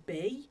letting it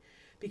be,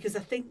 because I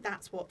think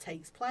that's what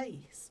takes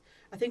place.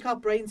 I think our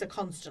brains are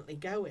constantly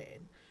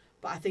going,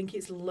 but I think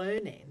it's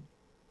learning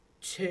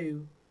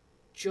to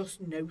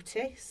just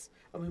notice.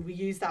 I mean, we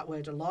use that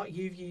word a lot.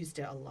 You've used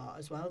it a lot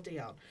as well,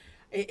 Deon.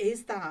 It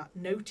is that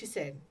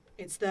noticing.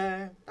 It's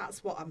there.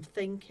 That's what I'm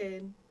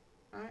thinking.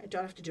 Right? I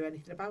don't have to do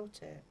anything about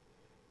it.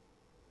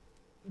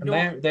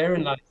 And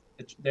therein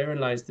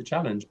lies the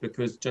challenge,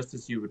 because just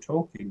as you were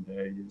talking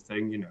there, you're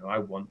saying, you know, I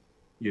want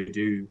you to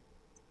do,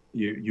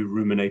 you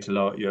ruminate a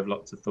lot, you have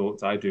lots of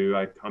thoughts. I do.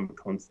 I'm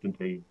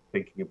constantly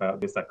thinking about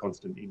this. I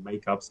constantly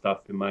make up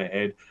stuff in my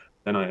head.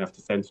 Then I have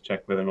to sense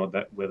check whether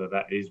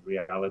that is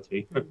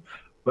reality.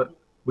 But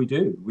we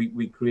do.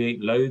 We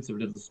create loads of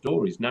little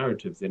stories,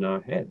 narratives in our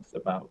heads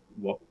about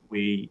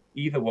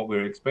either what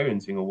we're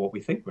experiencing or what we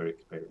think we're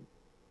experiencing.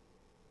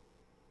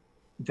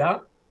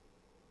 That,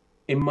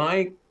 in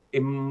my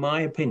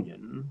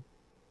opinion,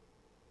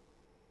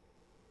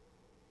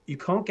 you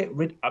can't get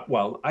rid.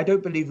 Well, I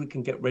don't believe we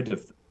can get rid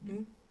of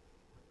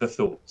the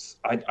thoughts.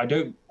 I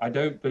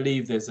don't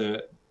believe there's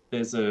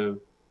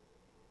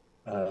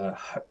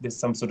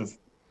some sort of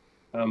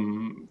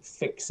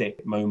fix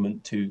it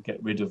moment to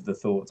get rid of the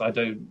thoughts. I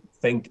don't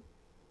think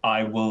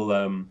I will.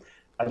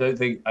 I don't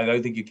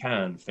think you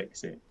can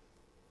fix it.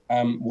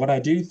 What I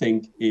do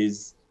think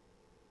is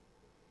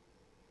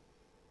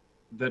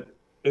that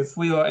if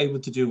we are able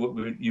to do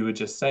what you were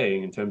just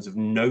saying in terms of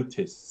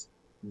notice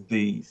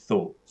the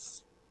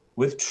thoughts,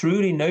 with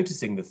truly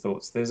noticing the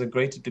thoughts, there's a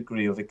greater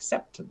degree of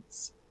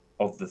acceptance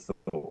of the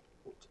thought,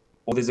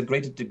 or there's a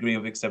greater degree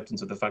of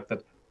acceptance of the fact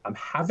that I'm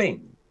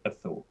having a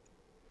thought.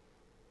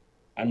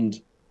 And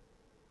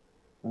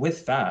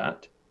with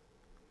that,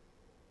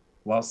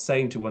 while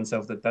saying to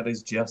oneself that that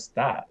is just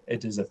that,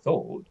 it is a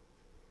thought,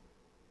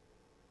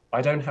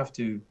 I don't have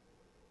to,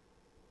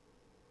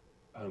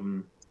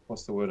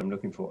 what's the word I'm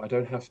looking for? I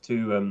don't have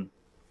to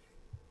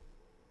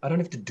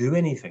do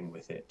anything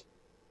with it.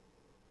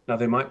 Now,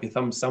 there might be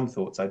some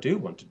thoughts I do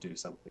want to do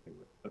something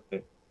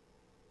with,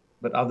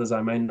 but others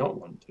I may not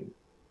want to.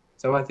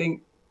 So I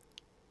think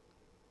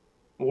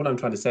what I'm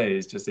trying to say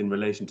is, just in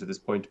relation to this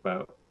point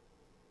about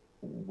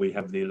we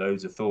have the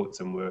loads of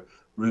thoughts and we're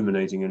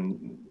ruminating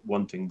and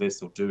wanting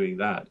this or doing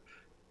that,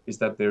 is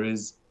that there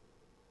isn't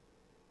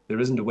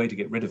a way to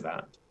get rid of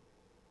that.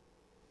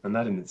 And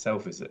that in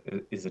itself is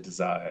a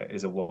desire,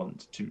 is a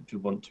want to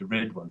want to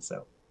rid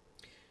oneself.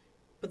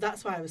 But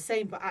that's why I was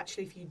saying, but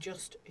actually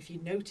if you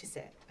notice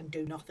it and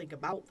do nothing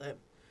about them,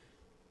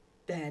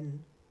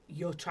 then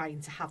you're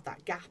trying to have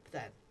that gap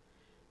then.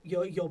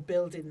 You're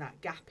building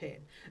that gap in.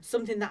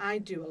 Something that I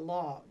do a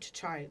lot to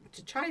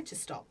try to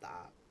stop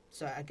that.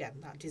 So again,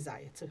 that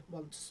desire to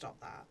want to stop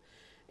that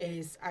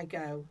is I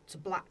go to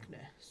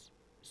blackness.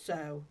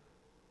 So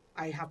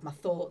I have my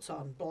thoughts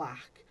on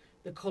black,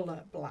 the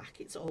colour black,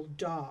 it's all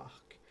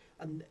dark.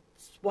 And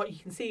it's what you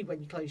can see when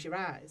you close your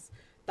eyes.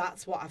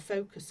 That's what I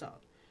focus on.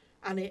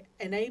 And it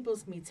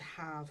enables me to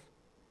have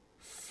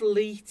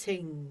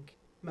fleeting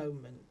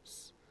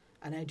moments.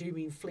 And I do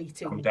mean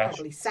fleeting,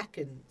 probably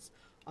seconds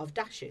of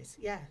dashes.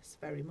 Yes,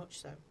 very much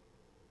so.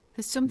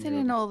 There's something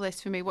in all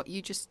this for me, what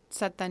you just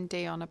said then,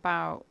 Deon,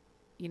 about,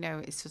 you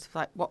know, it's sort of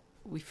like what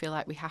we feel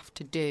like we have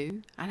to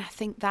do. And I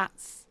think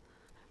that's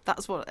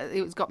what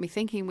it's got me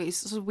thinking.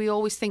 We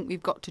always think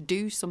we've got to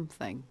do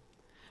something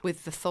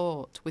with the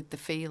thought, with the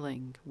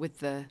feeling, with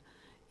the,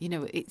 you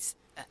know, it's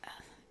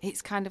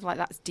kind of like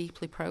that's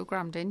deeply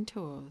programmed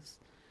into us.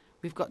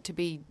 We've got to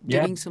be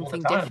doing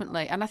something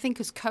differently. And I think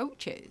as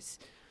coaches,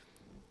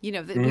 you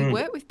know, that we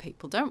work with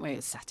people, don't we?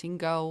 It's setting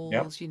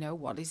goals, you know,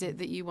 what is it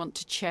that you want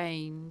to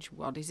change?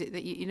 What is it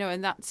that you know,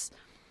 and that's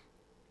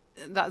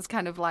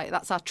kind of like,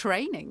 that's our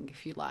training,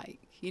 if you like,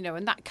 you know,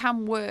 and that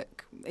can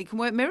work. It can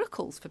work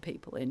miracles for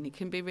people, and it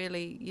can be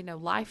really, you know,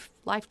 life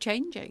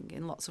changing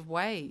in lots of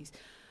ways.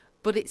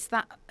 But it's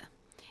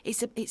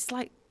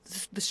like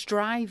the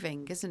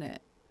striving, isn't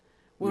it?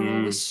 We're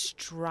always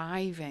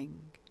striving.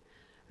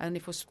 And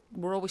if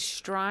we're always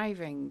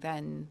striving,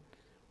 then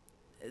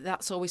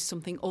that's always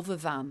something other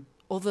than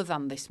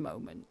this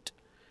moment.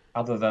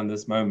 Other than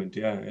this moment,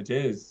 yeah, it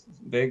is.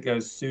 There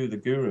goes Sue, the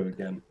guru,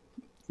 again.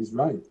 She's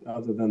right.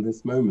 Other than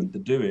this moment, the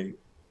doing.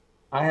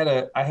 I had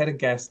a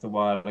guest a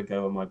while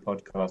ago on my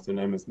podcast. Her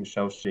name is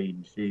Michelle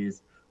Sheen.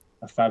 She's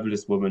a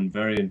fabulous woman,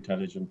 very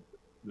intelligent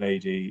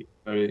lady,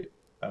 very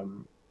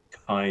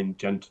kind,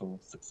 gentle,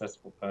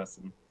 successful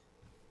person.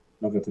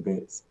 love her to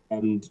bits.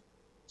 And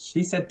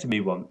she said to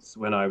me once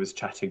when I was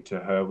chatting to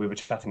her, we were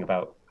chatting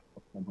about, I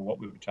don't remember what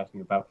we were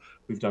chatting about.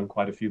 We've done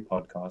quite a few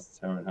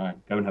podcasts, her and I.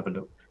 Go and have a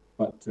look.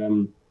 But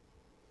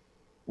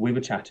we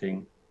were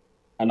chatting,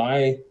 and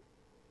I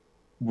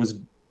was,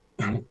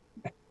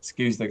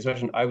 excuse the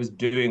expression, I was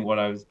doing what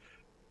I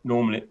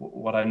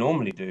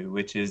normally do,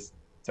 which is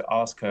to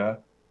ask her,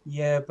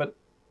 yeah, but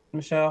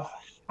Michelle,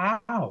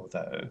 how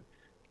though?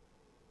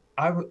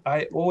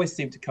 I always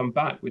seem to come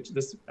back, which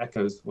this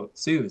echoes what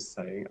Sue was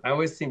saying. I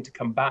always seem to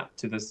come back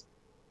to this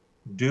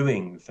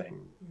doing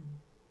thing.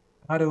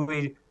 How do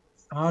we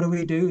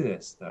do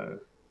this though?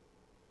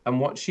 And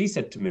what she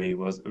said to me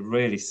was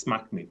really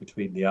smacked me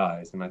between the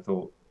eyes, and I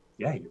thought,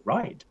 yeah, you're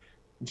right.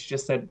 And she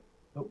just said,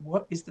 but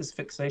what is this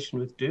fixation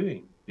with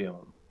doing,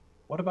 Deon?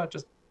 What about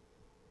just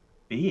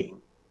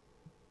being?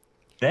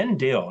 Then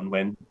Deon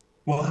went,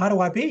 well, how do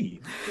I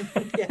be?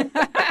 Yeah.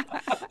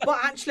 But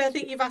actually, I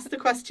think you've asked the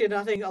question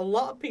I think a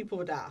lot of people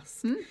would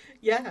ask.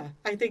 Yeah,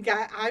 I think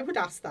I would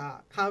ask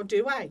that. How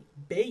do I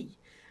be?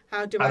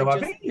 How do I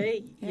just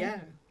be? Yeah.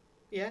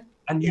 Yeah.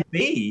 And you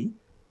be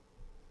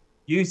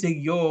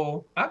using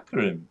your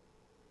acronym.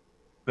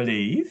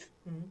 Believe,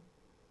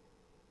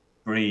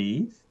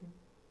 breathe.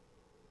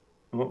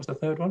 And what was the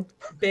third one?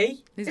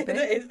 B. Is B?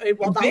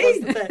 Well, that was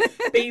the third.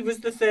 B was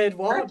the third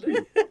one.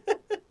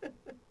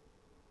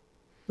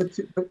 But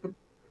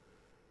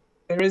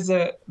there is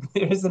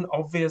an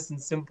obvious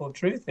and simple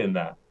truth in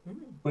that.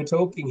 We're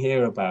talking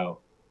here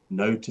about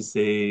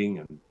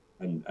noticing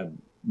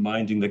and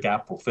minding the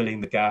gap or filling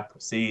the gap or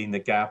seeing the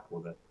gap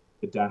or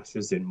the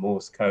dashes in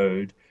Morse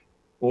code,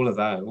 all of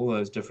that, all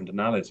those different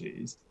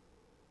analogies.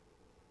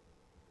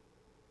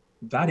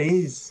 That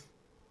is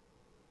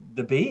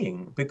the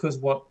being, because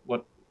what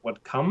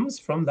comes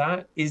from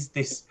that is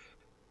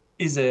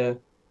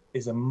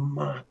a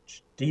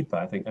much deeper,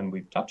 I think, and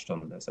we've touched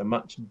on this, a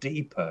much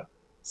deeper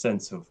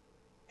sense of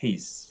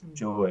peace,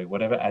 joy,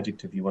 whatever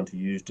adjective you want to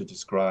use to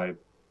describe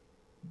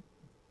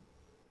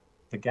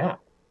the gap,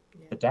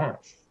 the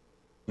dash,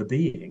 the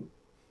being.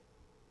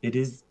 It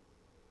is,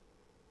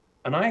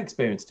 and I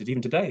experienced it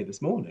even today,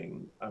 this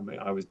morning. I mean,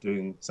 I was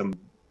doing some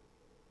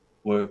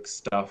work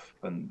stuff,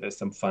 and there's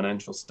some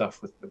financial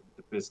stuff with the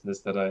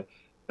business that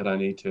I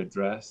need to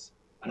address,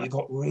 and I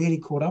got really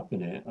caught up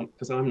in it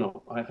because I'm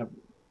not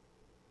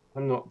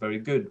very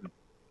good with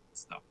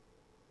stuff,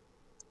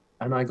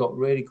 and I got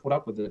really caught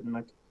up with it, and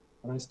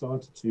I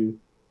started to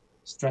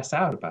stress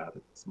out about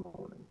it this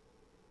morning.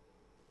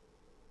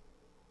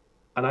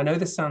 And I know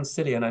this sounds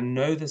silly, and I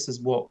know this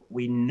is what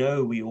we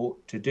know we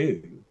ought to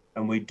do,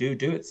 and we do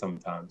it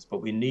sometimes,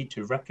 but we need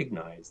to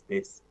recognize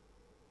this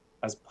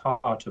as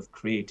part of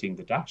creating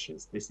the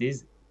dashes. This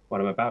is what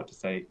I'm about to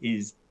say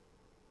is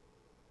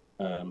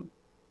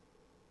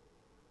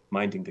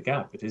minding the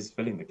gap. It is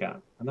filling the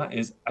gap. And that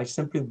is, I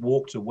simply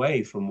walked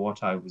away from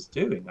what I was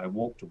doing. I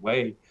walked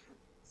away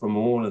from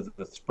all of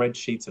the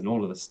spreadsheets and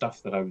all of the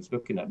stuff that I was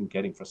looking at and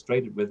getting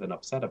frustrated with and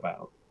upset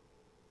about.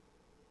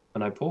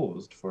 And I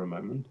paused for a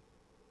moment,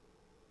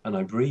 and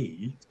I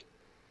breathed,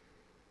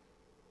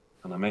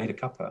 and I made a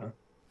cuppa.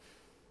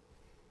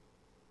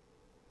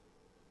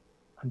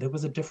 And there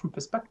was a different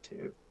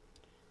perspective.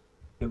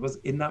 There was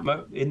in that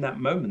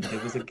moment,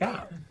 there was a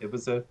gap. There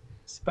was a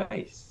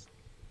space.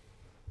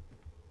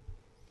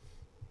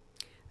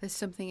 There's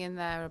something in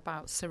there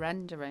about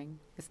surrendering,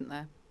 isn't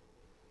there?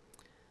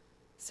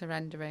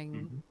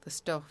 Surrendering the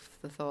stuff,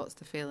 the thoughts,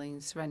 the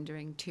feelings,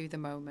 surrendering to the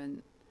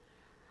moment.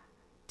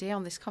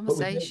 Deon, this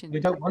conversation. We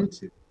don't want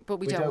to. But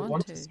we don't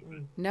want to.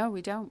 No,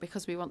 we don't,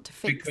 because we want to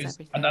fix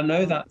everything. And I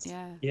know that's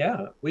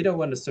we don't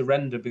want to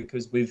surrender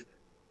because we've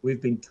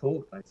been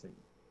taught, I think.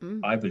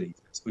 I believe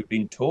this. We've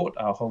been taught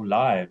our whole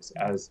lives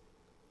as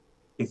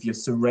if you're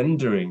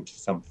surrendering to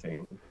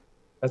something.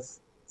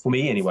 That's, for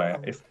me anyway,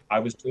 if I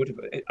was taught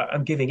it,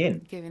 I'm giving in.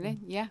 Giving in,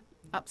 yeah,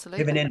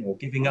 absolutely. Giving in or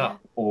giving up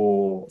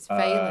or it's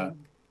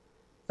failing.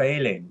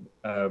 Failing.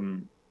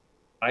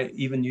 I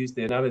even used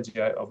the analogy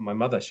of my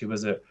mother. She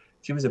was a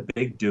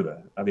big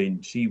doer. I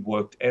mean, she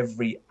worked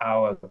every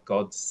hour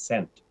God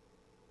sent,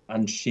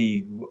 and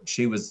she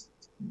was.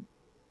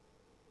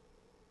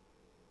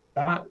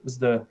 That was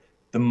the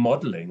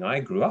modeling I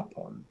grew up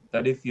on.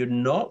 That if you're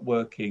not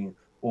working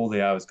all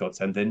the hours God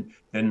sent, then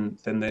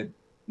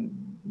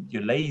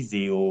you're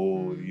lazy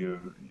or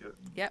you're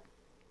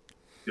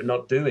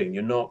not doing,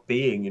 you're not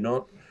being, you're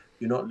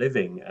not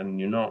living, and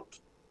you're not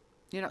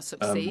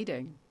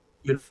succeeding.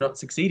 You're not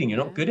succeeding. You're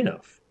not good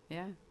enough.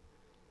 Yeah.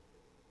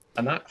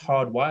 And that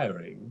hard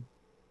wiring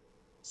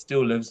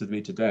still lives with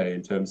me today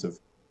in terms of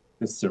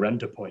this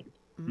surrender point.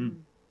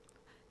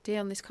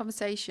 Deon, this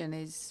conversation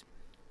is,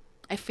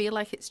 I feel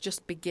like it's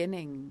just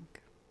beginning.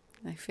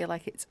 I feel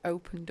like it's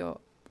opened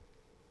up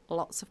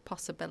lots of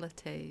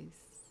possibilities,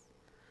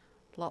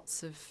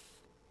 lots of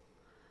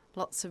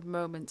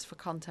moments for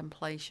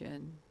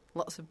contemplation,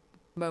 lots of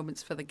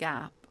moments for the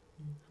gap.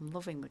 I'm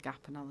loving the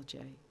gap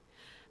analogy.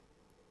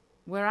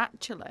 We're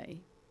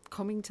actually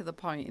coming to the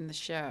point in the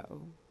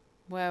show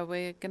where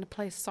we're going to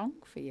play a song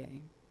for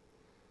you.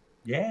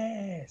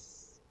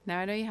 Yes. Now,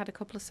 I know you had a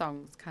couple of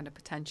songs kind of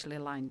potentially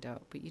lined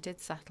up, but you did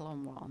settle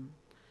on one.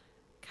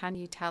 Can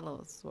you tell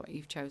us what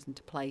you've chosen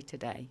to play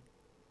today?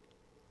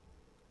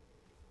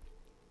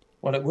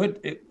 Well, it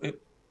would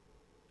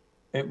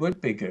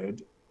be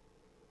good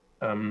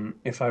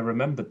if I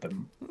remembered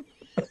them.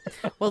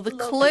 Well, the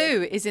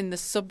clue is in the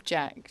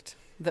subject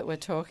that we're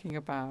talking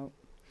about.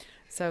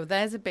 So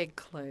there's a big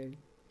clue.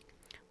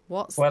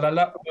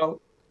 The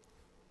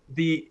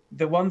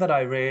one that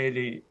I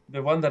really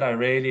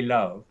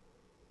love.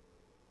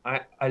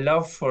 I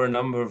love for a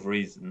number of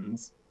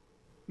reasons,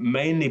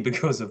 mainly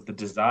because of the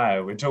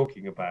desire we're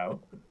talking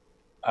about.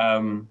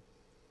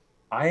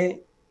 I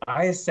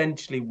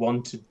essentially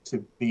wanted to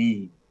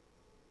be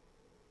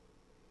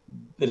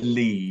the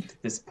lead,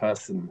 this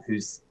person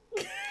who's...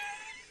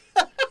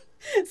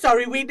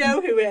 Sorry, we know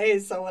who it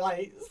is, so we're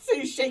like,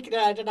 Sue's shaking her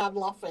head and I'm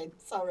laughing.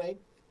 Sorry.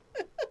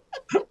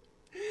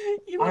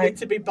 You wanted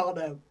to be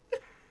Bono.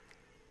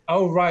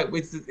 Oh, right.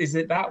 Is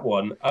it that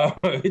one? Oh,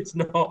 it's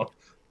not.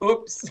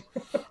 Oops.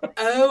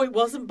 Oh, it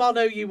wasn't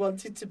Bono you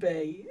wanted to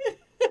be.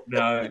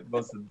 No, it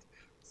wasn't.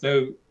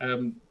 So,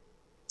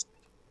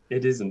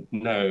 it isn't.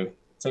 No.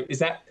 So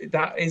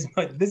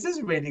this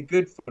is really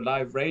good for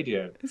live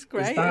radio. It's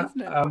great,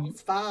 isn't it?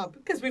 It's fab.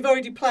 Because we've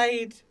already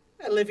played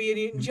Olivia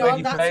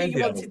Newton-John. That's who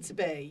you wanted to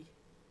be.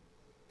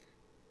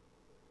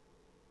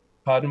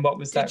 Pardon, what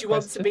was that? Did you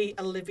want to be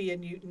Olivia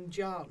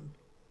Newton-John?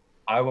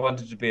 I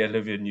wanted to be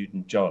Olivia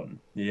Newton-John,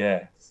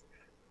 yes.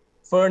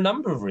 For a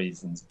number of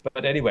reasons.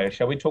 But anyway,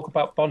 shall we talk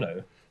about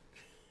Bono?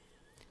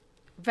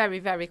 Very,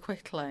 very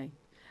quickly.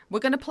 We're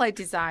going to play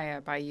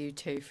Desire by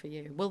U2 for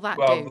you. Will that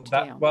do,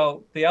 Deon?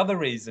 Well, the other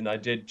reason I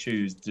did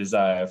choose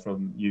Desire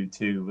from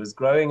U2 was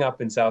growing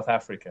up in South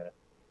Africa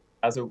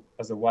as a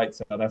white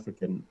South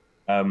African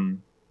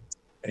in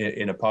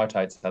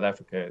apartheid South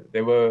Africa.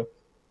 I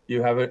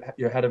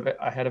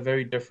had a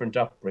very different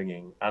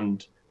upbringing,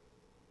 and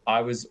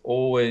I was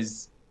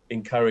always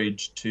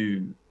encouraged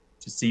to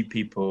see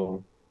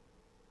people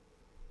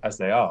as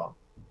they are.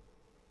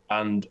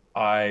 And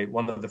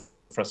one of the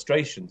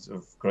frustrations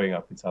of growing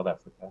up in South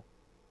Africa,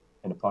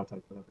 in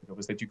apartheid South Africa,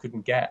 was that you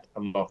couldn't get a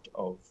lot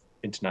of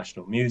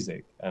international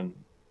music, and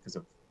because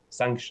of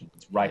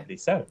sanctions, rightly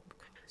so.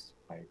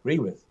 I agree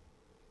with.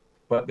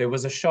 But there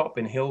was a shop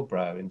in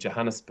Hillbrow in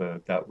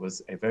Johannesburg that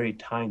was a very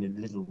tiny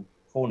little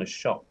corner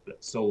shop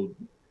that sold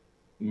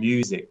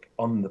music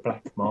on the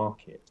black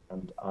market,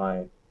 and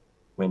I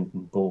went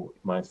and bought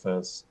my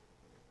first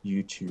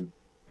YouTube?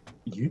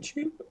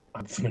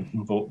 I went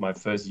and bought my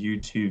first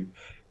U2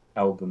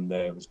 album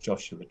there. It was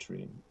Joshua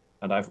Tree,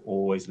 and I've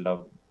always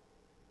loved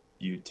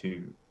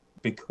U2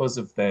 because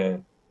of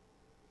their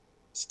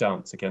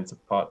stance against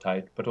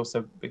apartheid, but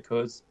also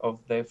because of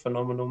their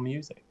phenomenal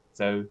music.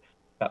 So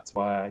that's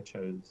why I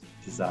chose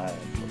Desire.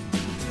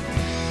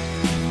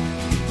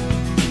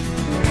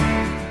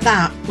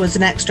 That was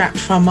an extract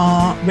from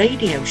our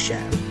radio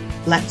show,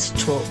 Let's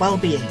Talk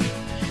Wellbeing.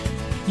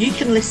 You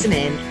can listen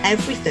in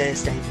every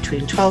Thursday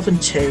between 12 and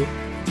 2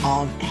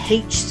 on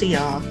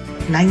HCR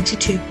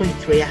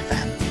 92.3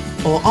 FM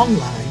or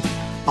online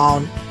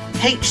on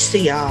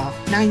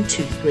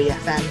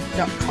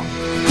hcr923fm.com.